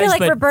your eyes. No, I just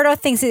feel like Roberto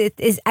thinks it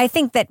is. I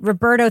think that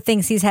Roberto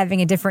thinks he's having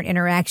a different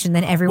interaction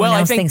than everyone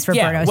else thinks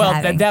Roberto's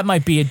having. That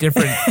might be a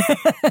different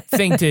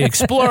thing to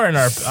explore in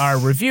our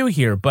review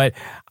here. But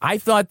I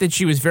thought that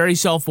she was very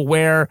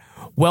self-aware,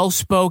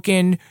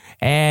 well-spoken,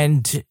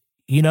 and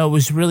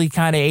was really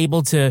kind of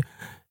able to.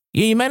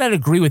 You might not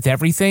agree with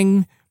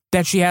everything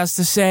that she has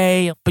to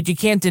say, but you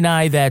can't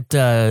deny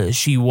that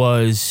she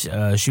was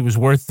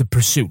worth the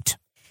pursuit.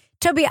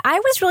 Toby, I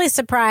was really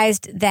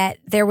surprised that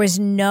there was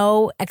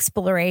no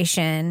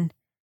exploration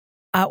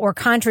or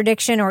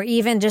contradiction or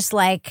even just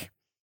like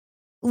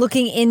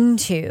looking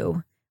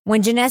into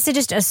when Janessa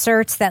just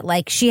asserts that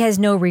like she has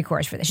no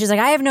recourse for this. She's like,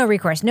 I have no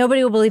recourse.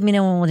 Nobody will believe me.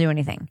 No one will do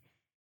anything.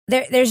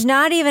 There's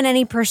not even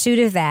any pursuit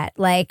of that.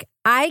 Like,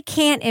 I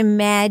can't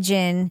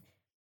imagine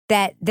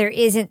that there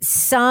isn't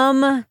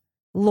some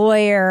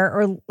lawyer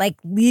or like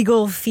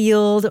legal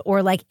field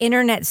or like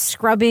internet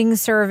scrubbing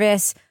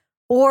service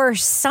or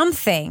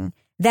something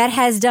that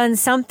has done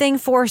something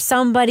for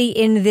somebody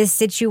in this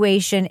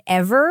situation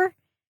ever.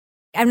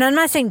 I'm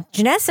not saying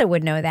Janessa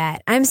would know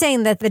that. I'm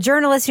saying that the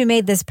journalist who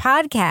made this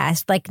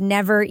podcast like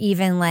never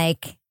even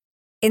like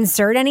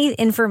insert any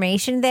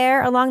information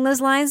there along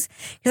those lines.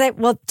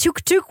 Because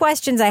two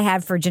questions I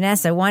have for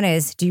Janessa. One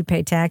is, do you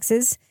pay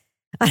taxes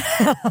on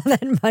all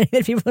that money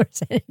that people are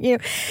sending you?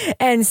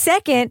 And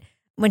second,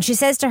 when she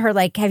says to her,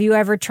 like, have you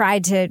ever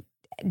tried to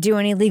do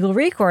any legal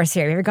recourse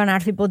here? Have you ever gone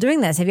after people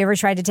doing this? Have you ever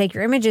tried to take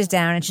your images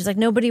down? And she's like,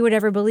 nobody would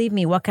ever believe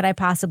me. What could I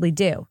possibly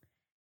do?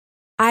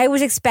 I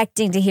was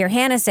expecting to hear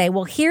Hannah say,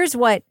 well, here's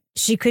what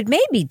she could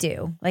maybe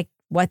do, like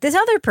what this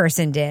other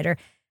person did. Or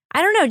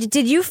I don't know.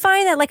 Did you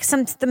find that like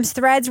some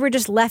threads were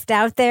just left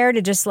out there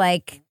to just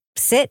like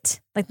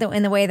sit like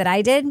in the way that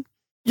I did?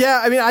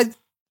 Yeah. I mean,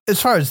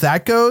 as far as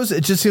that goes,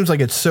 it just seems like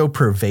it's so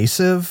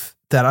pervasive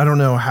that I don't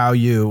know how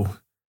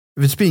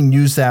if it's being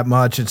used that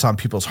much, it's on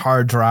people's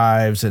hard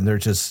drives and they're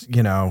just,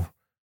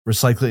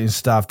 recycling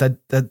stuff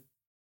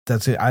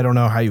that's it. I don't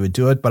know how you would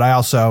do it, but I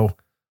also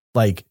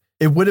like,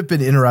 it would have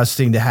been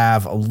interesting to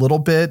have a little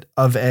bit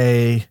of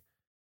a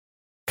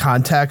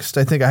context.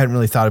 I think I hadn't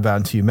really thought about it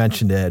until you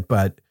mentioned it,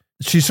 but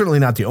she's certainly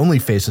not the only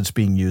face that's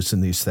being used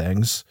in these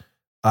things.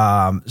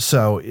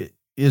 So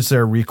is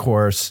there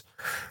recourse?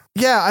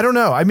 Yeah, I don't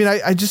know. I mean,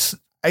 I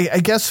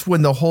guess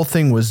when the whole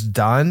thing was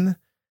done,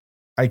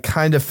 I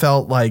kind of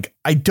felt like,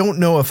 I don't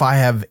know if I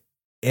have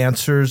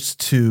answers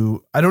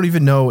to, I don't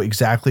even know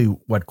exactly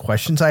what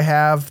questions I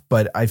have,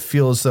 but I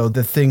feel as though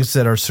the things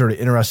that are sort of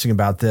interesting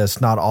about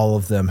this, not all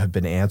of them have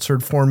been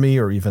answered for me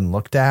or even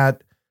looked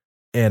at.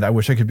 And I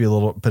wish I could be a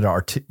little bit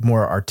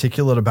more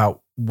articulate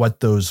about what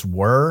those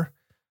were.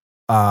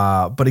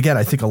 But again,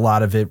 I think a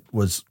lot of it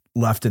was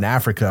left in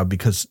Africa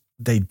because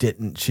she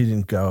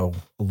didn't go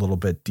a little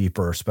bit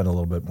deeper or spend a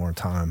little bit more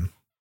time.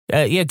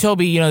 Yeah,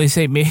 Toby, they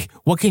say,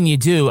 what can you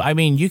do? I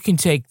mean, you can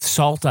take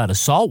salt out of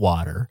salt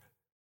water.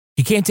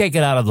 You can't take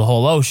it out of the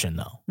whole ocean,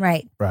 though.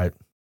 Right. Right.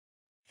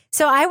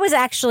 So I was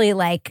actually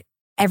like,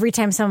 every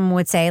time someone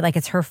would say like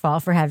it's her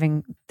fault for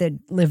having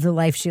lived the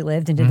life she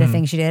lived and did the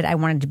thing she did, I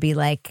wanted to be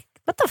like,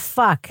 what the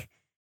fuck?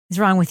 is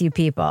wrong with you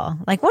people?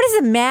 Like, what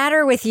is the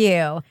matter with you?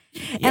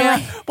 And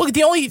yeah. Well,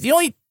 the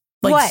only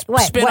like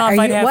what? spin-off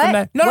I'd have from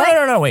that.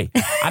 No, wait.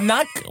 I'm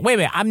not wait a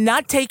minute. I'm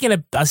not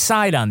taking a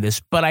side on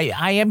this, but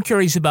I am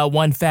curious about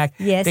one fact.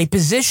 Yes. They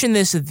position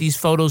this that these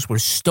photos were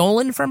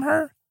stolen from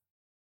her.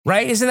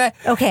 Right? Isn't that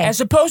okay?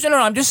 As opposed to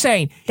I'm just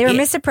saying they were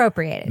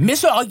misappropriated.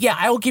 Yeah,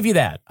 I will give you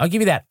that.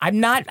 I'm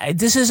not.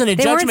 This isn't a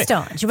they judgment. Weren't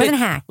stolen. She wasn't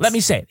hacked. Let me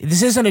say it.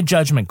 This isn't a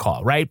judgment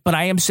call, right? But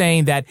I am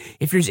saying that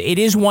it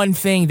is one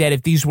thing that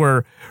if these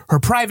were her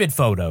private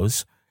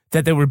photos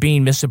that they were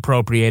being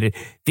misappropriated,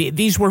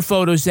 these were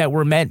photos that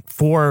were meant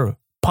for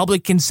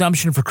public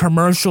consumption, for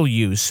commercial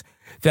use,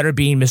 that are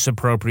being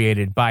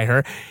misappropriated by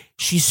her.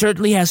 She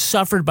certainly has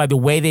suffered by the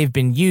way they've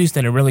been used,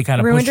 and it really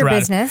kind of ruined pushed her her out.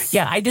 business.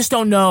 Yeah, I just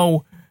don't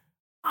know.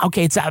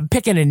 Okay, I'm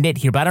picking a nit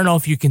here, but I don't know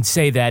if you can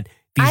say that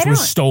these were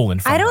stolen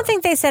from I don't her.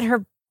 think they said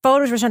her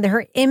photos were stolen.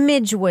 Her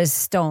image was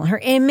stolen. Her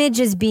image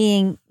is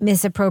being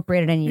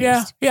misappropriated and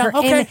used. Yeah,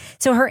 okay.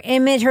 So her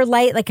image, her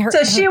light, like her.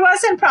 So she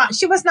wasn't.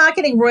 She was not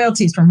getting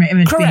royalties from her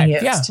image being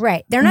used. Yeah.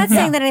 Right. They're not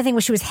saying that anything.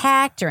 She was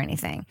hacked or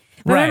anything.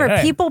 But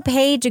remember, people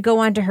paid to go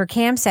onto her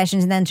cam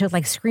sessions and then to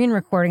like screen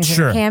recordings of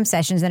her cam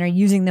sessions and are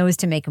using those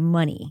to make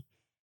money.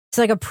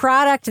 So like a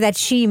product that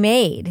she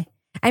made.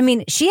 I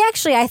mean, she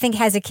actually, I think,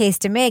 has a case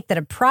to make that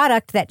a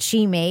product that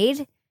she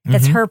made,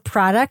 that's her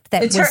product,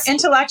 that it's was her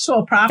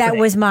intellectual property that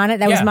was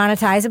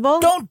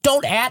monetizable.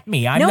 Don't at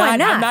me. I'm not.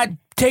 I'm not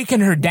taking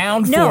her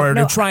down for it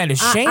or trying to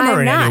shame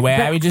her in any way.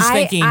 I was just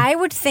thinking. I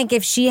would think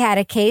if she had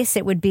a case,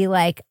 it would be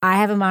like, I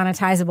have a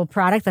monetizable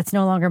product that's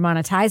no longer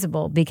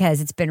monetizable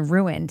because it's been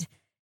ruined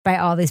by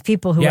all these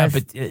people who have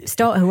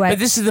stolen. But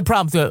this is the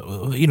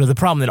problem. The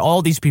problem that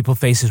all these people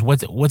face is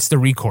what's the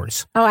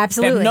recourse? Oh,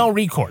 absolutely. They have no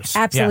recourse.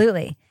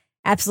 Absolutely. Yeah.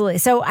 Absolutely.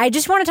 So I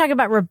just want to talk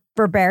about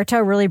Roberto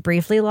really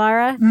briefly,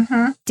 Laura.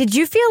 Mm-hmm. Did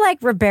you feel like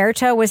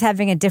Roberto was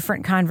having a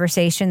different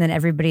conversation than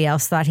everybody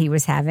else thought he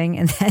was having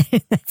in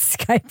that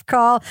Skype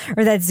call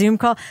or that Zoom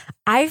call?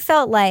 I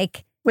felt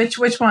like... Which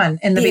one?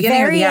 In the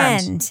beginning or the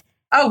end?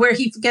 Oh, where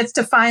he gets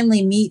to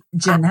finally meet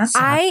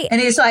Janessa. And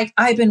he's like,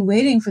 I've been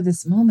waiting for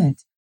this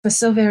moment for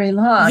so very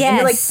long.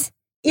 Yes.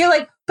 And you're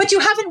like, but you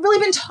haven't really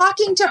been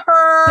talking to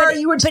her. But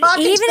you were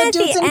talking to the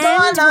dudes in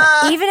Ghana.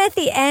 Even at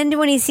the end,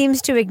 when he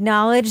seems to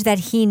acknowledge that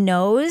he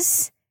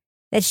knows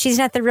that she's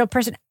not the real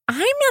person,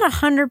 I'm not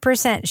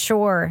 100%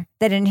 sure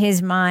that in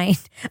his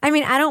mind. I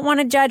mean, I don't want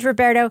to judge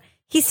Roberto.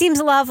 He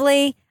seems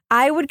lovely.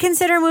 I would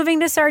consider moving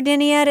to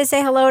Sardinia to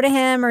say hello to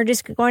him or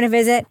just going to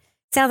visit.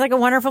 Sounds like a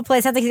wonderful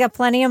place. Sounds like he's got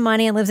plenty of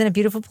money and lives in a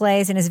beautiful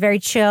place and is very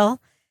chill.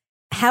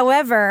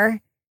 However,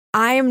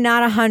 I am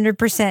not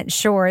 100%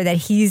 sure that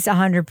he's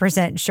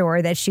 100%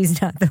 sure that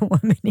she's not the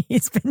woman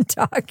he's been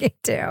talking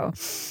to.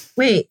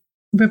 Wait,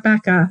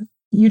 Rebecca,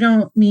 you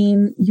don't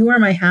mean you are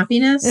my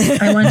happiness?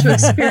 I want to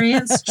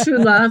experience true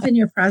love in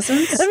your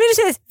presence? Let me just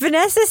say this.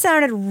 Vanessa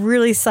sounded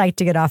really psyched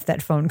to get off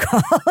that phone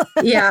call.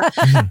 Yeah.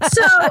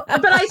 So,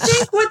 but I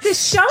think what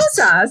this shows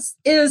us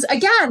is,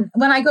 again,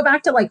 when I go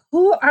back to like,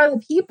 who are the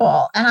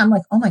people? And I'm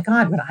like, oh my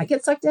God, would I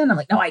get sucked in? I'm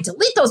like, no, I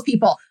delete those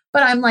people.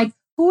 But I'm like,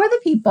 who are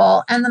the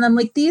people? And then I'm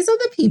like, these are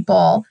the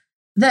people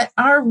that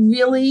are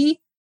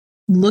really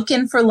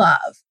looking for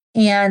love.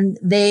 And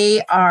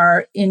they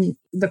are in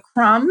the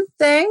crumb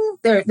thing.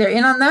 They're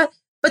in on that,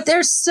 but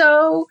they're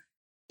so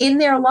in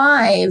their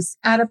lives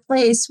at a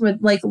place where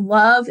like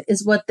love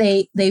is what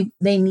they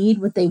need,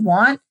 what they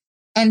want.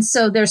 And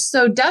so they're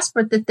so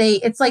desperate that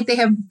it's like they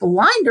have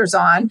blinders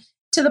on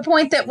to the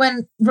point that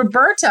when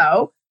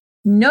Roberto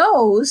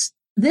knows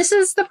this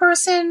is the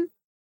person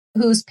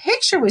whose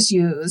picture was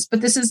used,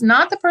 but this is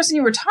not the person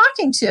you were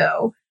talking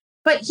to,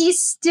 but he's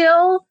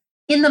still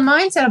in the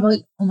mindset of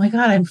like, oh my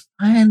God, I'm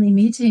finally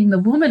meeting the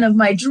woman of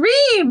my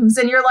dreams.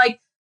 And you're like,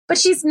 but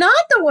she's not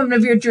the woman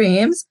of your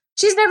dreams.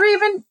 She's never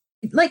even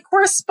like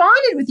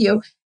corresponded with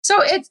you. So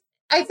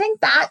I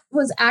think that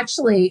was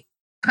actually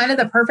kind of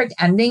the perfect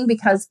ending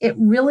because it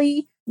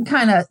really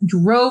kind of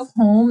drove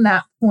home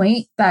that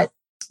point that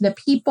the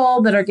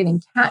people that are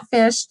getting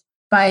catfished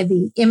by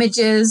the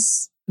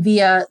images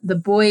via the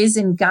boys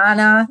in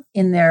Ghana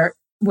in their,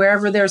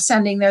 wherever they're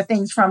sending their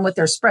things from with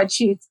their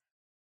spreadsheets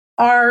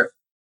are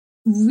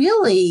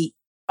really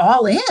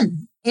all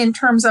in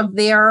terms of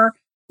their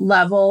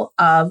level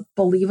of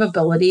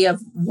believability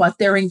of what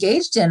they're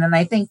engaged in. And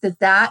I think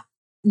that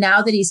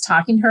now that he's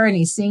talking to her and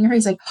he's seeing her,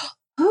 he's like,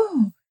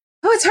 oh,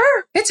 it's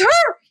her.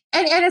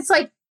 And it's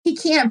like, he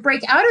can't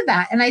break out of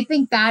that. And I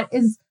think that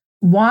is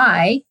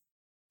why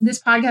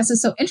this podcast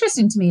is so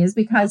interesting to me, is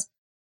because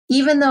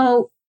even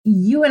though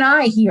you and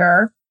I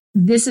hear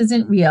this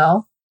isn't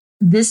real,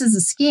 this is a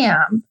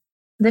scam,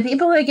 the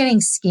people that are getting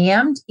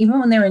scammed, even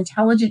when they're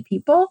intelligent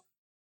people,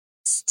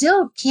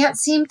 still can't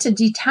seem to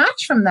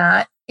detach from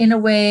that in a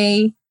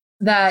way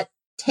that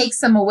takes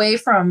them away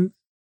from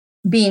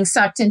being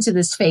sucked into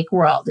this fake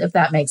world, if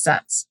that makes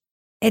sense.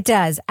 It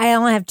does. I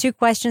only have 2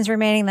 questions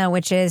remaining, though,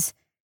 which is,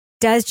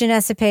 does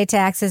Janessa pay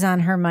taxes on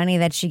her money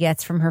that she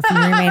gets from her few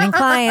remaining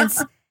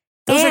clients?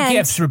 Those are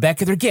gifts,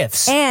 Rebecca. They're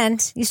gifts.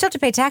 And you still have to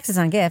pay taxes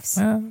on gifts.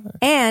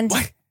 And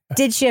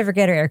did she ever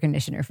get her air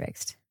conditioner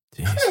fixed?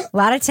 A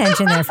lot of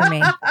tension there for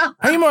me.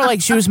 Are you more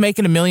like she was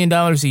making $1 million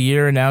a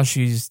year and now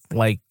she's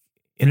like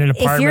in an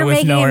apartment If you're with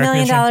making no $1 air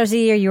million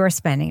conditioning? a year, you are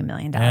spending $1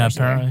 million Yeah, a year.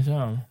 apparently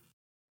so.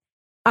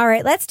 All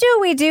right, let's do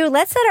what we do.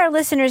 Let's let our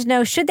listeners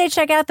know, should they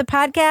check out the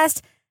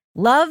podcast?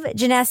 Love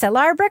Janessa.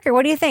 Laura Bricker,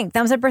 what do you think?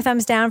 Thumbs up or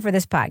thumbs down for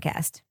this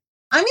podcast?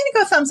 I'm going to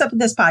go thumbs up with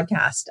this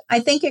podcast.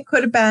 I think it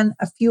could have been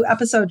a few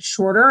episodes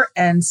shorter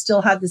and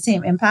still had the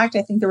same impact.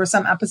 I think there were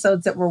some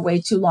episodes that were way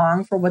too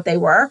long for what they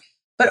were.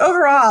 But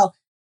overall,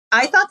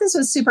 I thought this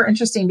was super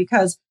interesting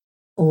because,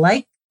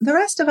 like the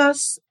rest of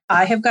us,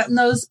 I have gotten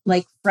those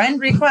like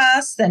friend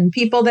requests and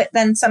people that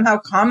then somehow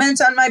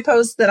comment on my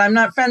posts that I'm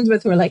not friends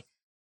with who are like,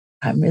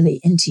 I'm really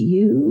into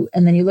you.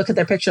 And then you look at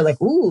their picture like,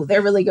 ooh,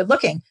 they're really good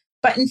looking.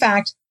 But in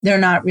fact, they're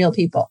not real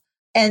people.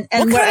 And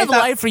what kind of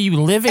life are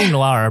you living,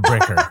 Laura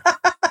Bricker?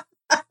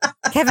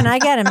 Kevin, I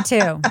get him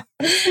too.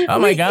 Oh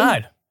my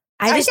God.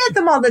 I get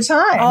them all the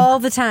time. All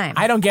the time.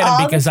 I don't get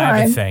them because I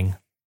have a thing.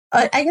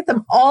 I get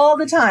them all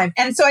the time.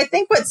 And so I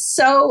think what's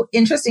so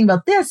interesting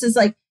about this is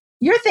like,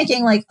 you're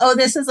thinking like, oh,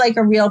 this is like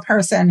a real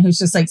person who's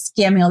just like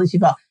scamming all these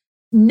people.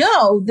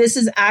 No, this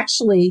is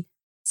actually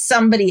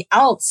somebody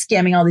else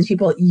scamming all these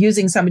people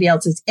using somebody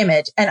else's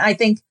image. And I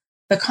think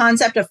the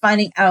concept of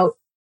finding out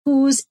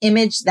whose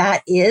image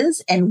that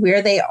is and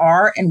where they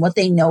are and what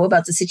they know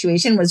about the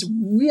situation was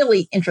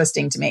really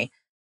interesting to me.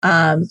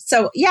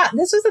 So yeah,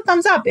 this was a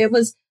thumbs up. It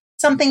was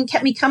something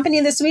kept me company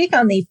this week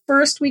on the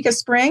first week of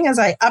spring as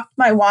I upped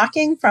my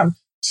walking from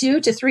 2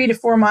 to 3 to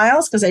 4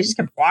 miles because I just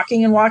kept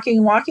walking and walking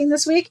and walking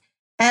this week.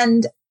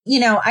 And, you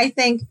know, I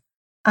think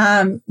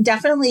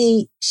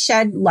definitely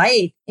shed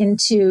light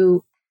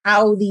into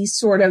how these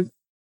sort of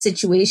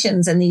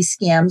situations and these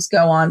scams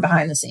go on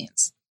behind the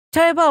scenes.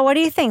 Toy Ball, what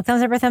do you think?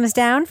 Thumbs up or thumbs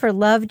down for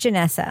Love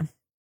Janessa?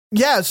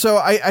 Yeah, so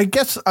I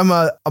guess I'm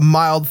a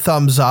mild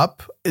thumbs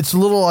up. It's a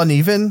little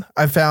uneven.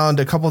 I found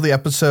a couple of the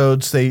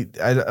episodes, I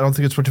don't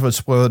think it's much of a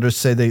spoiler to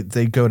say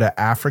they go to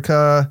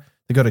Africa,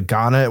 they go to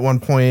Ghana at one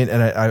point,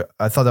 and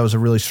I thought that was a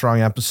really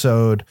strong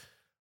episode.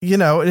 You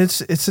know, and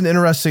it's an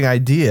interesting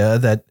idea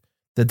that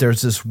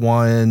there's this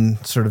one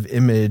sort of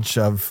image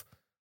of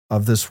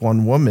this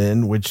one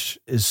woman, which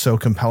is so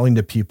compelling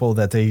to people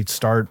that they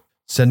start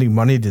sending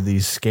money to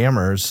these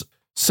scammers.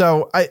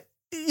 So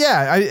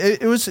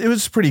it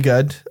was pretty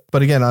good,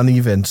 but again,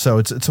 uneven. So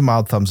it's a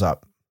mild thumbs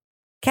up.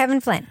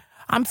 Kevin Flynn.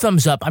 I'm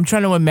thumbs up. I'm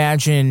trying to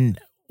imagine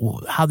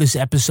how this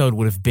episode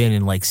would have been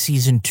in like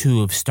season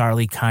 2 of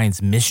Starlee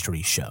Kine's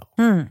mystery show,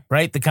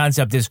 right? The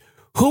concept is,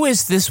 who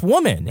is this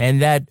woman?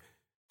 And that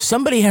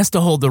somebody has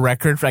to hold the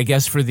record, I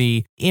guess, for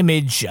the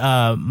image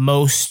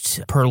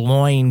most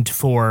purloined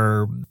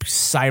for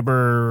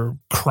cyber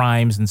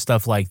crimes and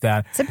stuff like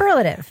that.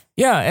 Superlative.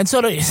 Yeah, and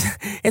so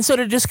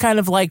to just kind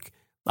of like,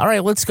 all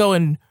right, let's go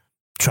and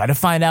try to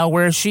find out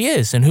where she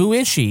is and who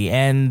is she,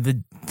 and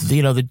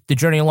the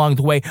journey along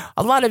the way.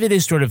 A lot of it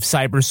is sort of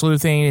cyber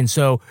sleuthing, and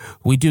so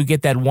we do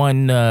get that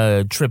one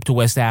trip to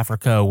West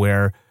Africa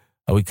where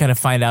we kind of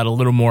find out a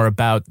little more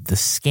about the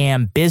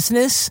scam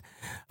business.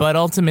 But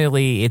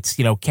ultimately, it's,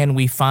 can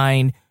we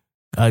find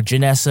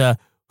Janessa?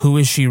 Who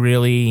is she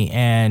really?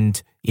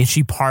 And is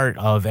she part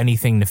of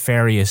anything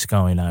nefarious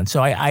going on?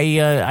 So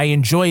I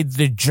enjoyed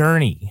the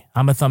journey.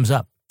 I'm a thumbs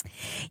up.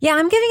 Yeah,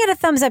 I'm giving it a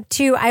thumbs up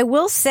too. I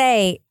will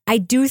say, I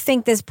do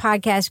think this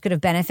podcast could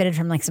have benefited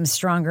from like some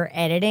stronger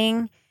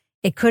editing.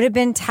 It could have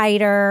been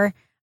tighter.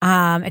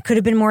 It could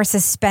have been more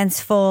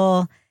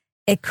suspenseful.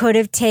 It could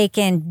have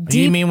taken deep... Do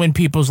you mean when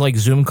people's like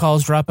Zoom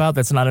calls drop out,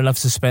 that's not enough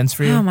suspense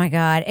for you? Oh my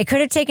God. It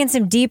could have taken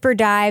some deeper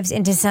dives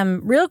into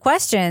some real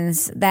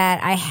questions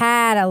that I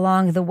had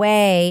along the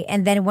way.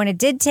 And then when it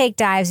did take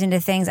dives into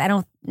things,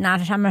 I'm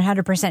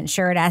 100%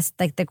 sure it asked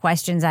like the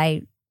questions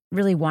I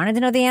really wanted to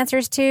know the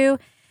answers to.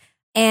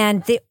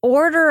 And the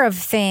order of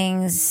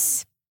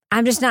things,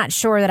 I'm just not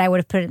sure that I would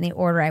have put it in the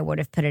order I would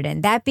have put it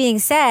in. That being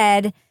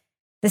said,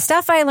 the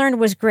stuff I learned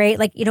was great.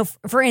 Like,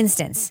 for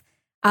instance...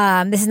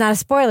 this is not a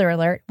spoiler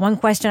alert. One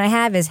question I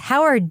have is,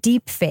 how are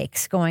deep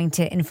fakes going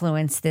to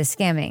influence this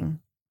scamming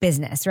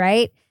business,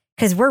 right?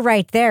 Because we're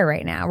right there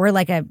right now. We're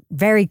like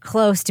very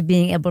close to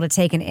being able to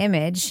take an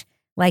image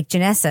like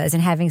Janessa's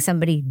and having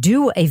somebody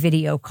do a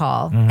video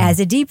call as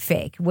a deep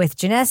fake with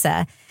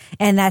Janessa.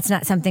 And that's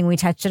not something we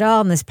touched at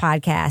all in this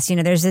podcast.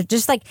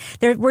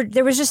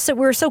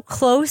 We're so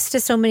close to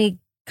so many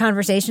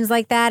conversations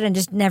like that and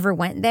just never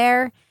went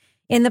there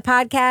in the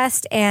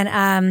podcast.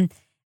 And,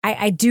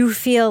 I do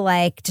feel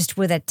like just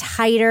with a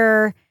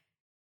tighter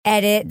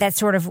edit that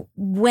sort of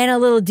went a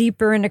little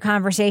deeper into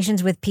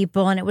conversations with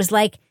people. And it was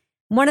like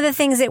one of the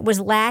things it was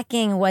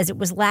lacking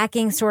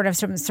sort of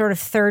some sort of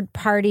third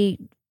party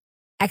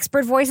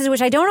expert voices,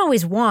 which I don't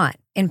always want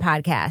in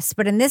podcasts.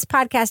 But in this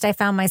podcast, I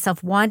found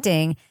myself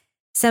wanting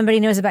somebody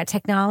who knows about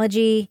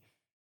technology,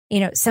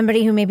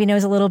 somebody who maybe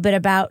knows a little bit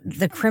about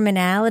the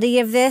criminality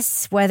of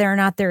this, whether or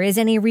not there is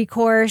any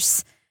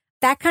recourse,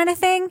 that kind of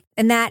thing.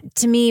 And that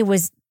to me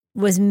was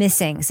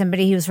missing,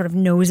 somebody who sort of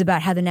knows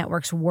about how the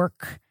networks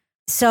work.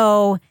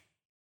 So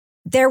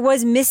there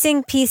was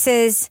missing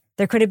pieces.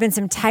 There could have been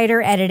some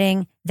tighter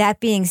editing.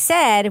 That being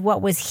said,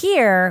 what was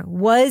here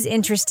was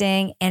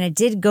interesting and it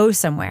did go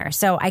somewhere.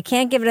 So I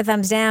can't give it a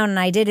thumbs down and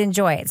I did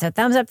enjoy it. So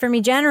thumbs up for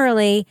me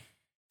generally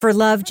for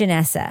Love,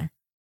 Janessa.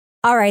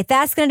 All right,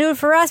 that's going to do it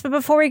for us. But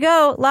before we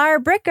go, Laura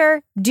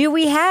Bricker, do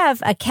we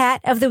have a cat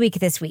of the week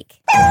this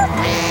week?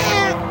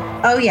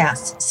 Oh,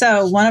 yes.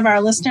 So one of our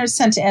listeners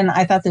sent in,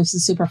 I thought this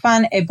was super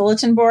fun, a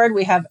bulletin board.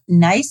 We have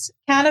nice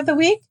cat of the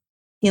week.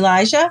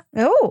 Elijah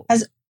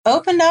has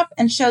opened up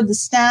and showed the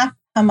staff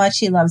how much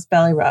he loves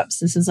belly rubs.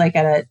 This is like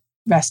at a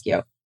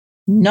rescue.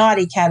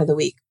 Naughty cat of the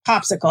week.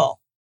 Popsicle.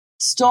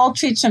 Stole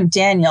treats from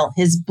Daniel,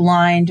 his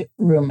blind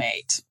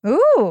roommate.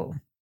 Ooh.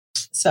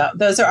 So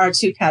those are our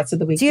 2 cats of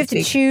the week. Do you have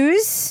to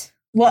choose?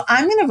 Well,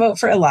 I'm going to vote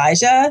for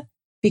Elijah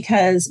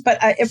but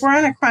if we're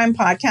on a crime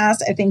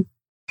podcast, I think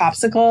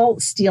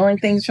Popsicle stealing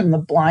things from the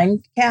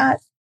blind cat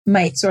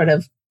might sort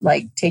of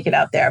like take it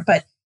out there.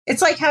 But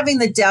it's like having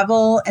the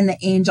devil and the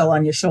angel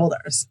on your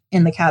shoulders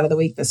in the cat of the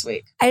week this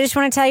week. I just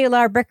want to tell you,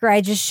 Laura Bricker,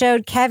 I just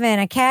showed Kevin,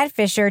 a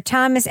catfisher.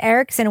 Thomas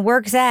Erickson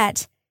works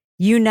at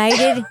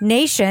United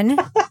Nation.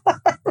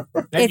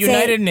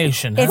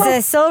 Nation. It's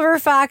a silver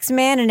fox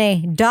man in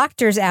a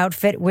doctor's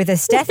outfit with a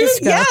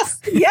stethoscope. Yes.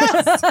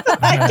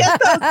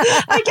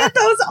 I get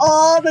those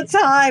all the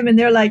time. And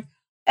they're like,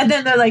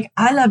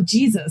 I love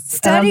Jesus.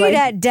 Studied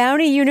at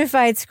Downey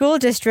Unified School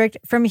District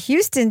from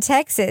Houston,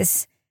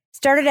 Texas.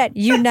 Started at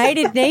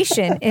United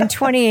Nation in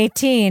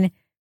 2018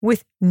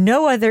 with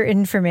no other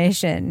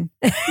information.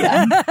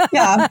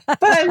 Yeah. But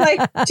I'm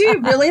like, do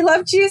you really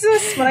love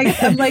Jesus?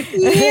 But I'm like,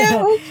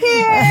 yeah,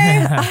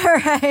 okay. All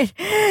right.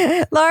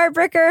 Laura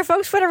Bricker, if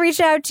folks want to reach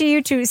out to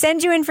you to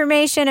send you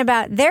information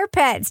about their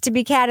pets to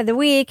be cat of the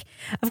week,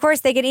 of course,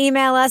 they can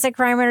email us at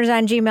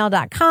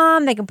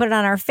crimewriters@gmail.com. They can put it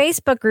on our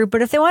Facebook group.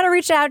 But if they want to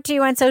reach out to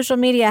you on social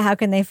media, how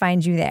can they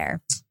find you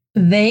there?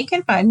 They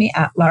can find me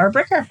at Laura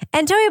Bricker.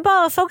 And Toby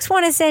Ball, if folks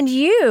want to send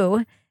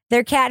you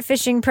their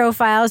catfishing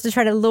profiles to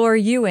try to lure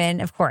you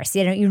in, of course,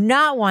 you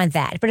not want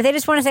that. But if they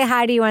just want to say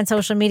hi to you on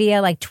social media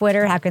like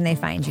Twitter, how can they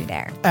find you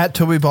there? At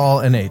Toby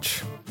Ball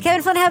NH.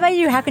 Kevin Flynn, how about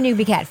you? How can you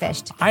be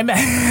catfished? I'm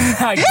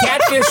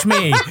catfish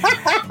me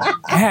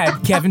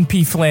at Kevin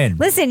P. Flynn.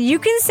 Listen, you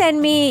can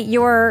send me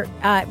your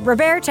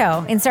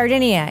Roberto in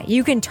Sardinia.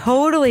 You can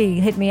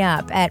totally hit me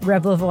up at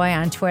Reb Lavoie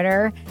on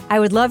Twitter. I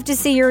would love to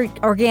see your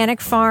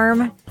organic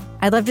farm.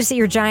 I'd love to see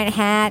your giant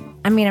hat.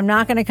 I mean, I'm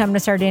not going to come to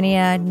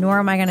Sardinia, nor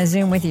am I going to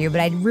Zoom with you, but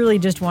I really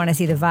just want to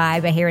see the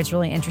vibe. I hear it's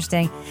really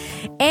interesting.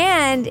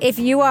 And if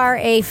you are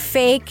a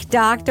fake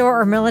doctor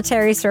or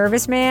military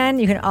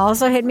serviceman, you can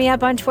also hit me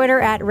up on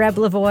Twitter at Reb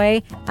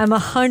Lavoie. I'm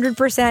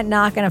 100%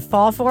 not going to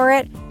fall for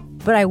it,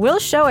 but I will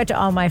show it to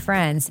all my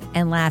friends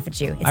and laugh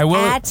at you. It's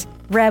at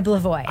Reb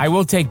Lavoie. I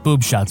will take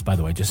boob shots, by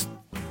the way.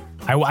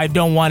 I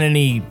don't want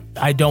any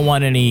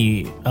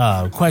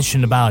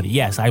question about it.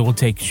 Yes, I will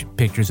take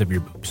pictures of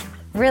your boobs.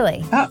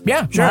 Really? Oh,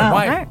 yeah, sure. Wow.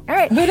 Why? All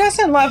right. Who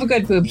doesn't love a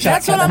good boob shot?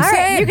 That's what I'm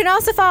saying. Right. You can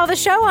also follow the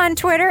show on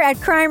Twitter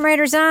at Crime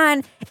Writers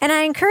On. And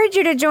I encourage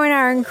you to join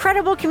our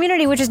incredible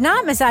community, which is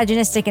not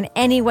misogynistic in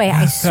any way,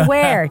 I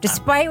swear,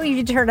 despite what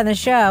you heard on the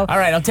show. All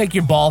right, I'll take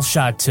your ball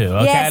shot, too.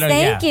 Okay, yes,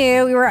 thank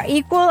you. We were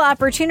equal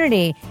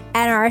opportunity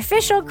at our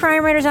official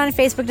Crime Writers On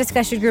Facebook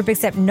discussion group,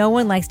 except no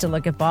one likes to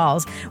look at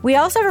balls. We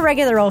also have a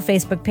regular old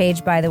Facebook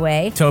page, by the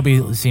way.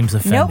 Toby seems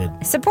offended.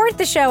 Nope. Support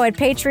the show at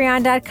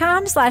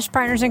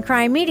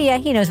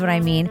patreon.com/partnersincrimemedia. He knows what I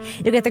mean.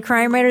 You'll get the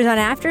Crime Writers On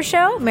After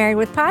Show, Married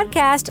with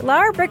Podcast,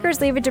 Laura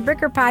Bricker's Leave It to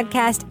Bricker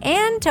Podcast,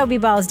 and Toby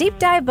Ball's Deep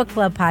Dive Book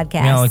Club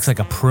Podcast. It looks like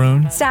a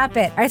prune. Stop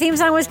it. Our theme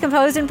song was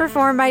composed and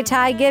performed by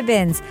Ty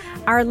Gibbons.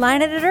 Our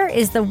line editor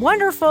is the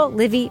wonderful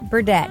Livy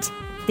Burdett.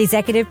 The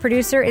executive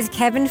producer is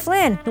Kevin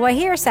Flynn, who I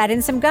hear sat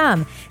in some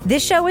gum.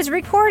 This show was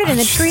recorded in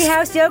the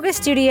Treehouse Yoga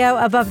Studio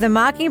above the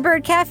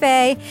Mockingbird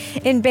Cafe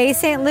in Bay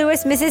St.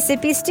 Louis,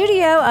 Mississippi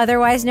studio,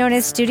 otherwise known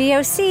as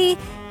Studio C,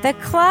 the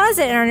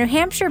closet in our New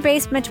Hampshire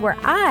basement where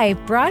I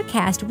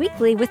broadcast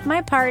weekly with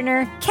my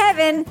partner,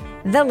 Kevin,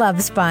 the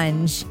Love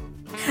Sponge.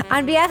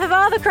 On behalf of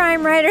all the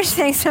crime writers,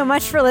 thanks so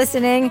much for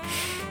listening.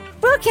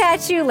 We'll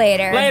catch you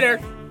later. Later.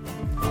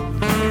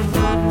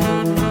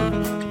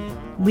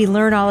 We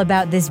learn all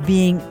about this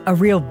being a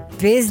real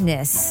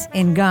business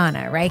in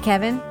Ghana, right,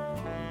 Kevin?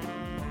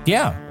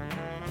 Yeah.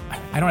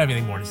 I don't have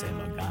anything more to say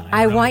about Ghana.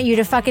 I want you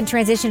to fucking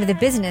transition to the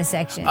business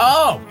section.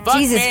 Oh, fuck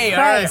Jesus me.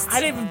 Christ. All right.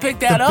 I didn't even pick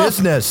that up. The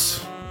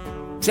business.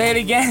 Say it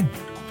again.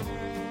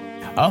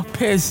 Oh,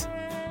 piss.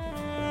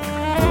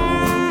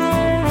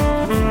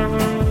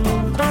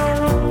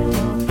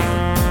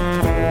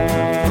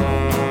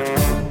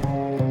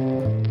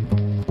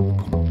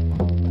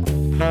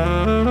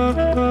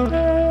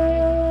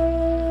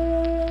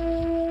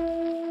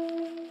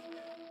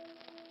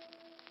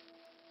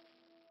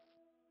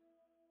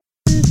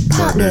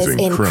 Partners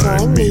in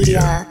Crime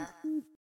Media.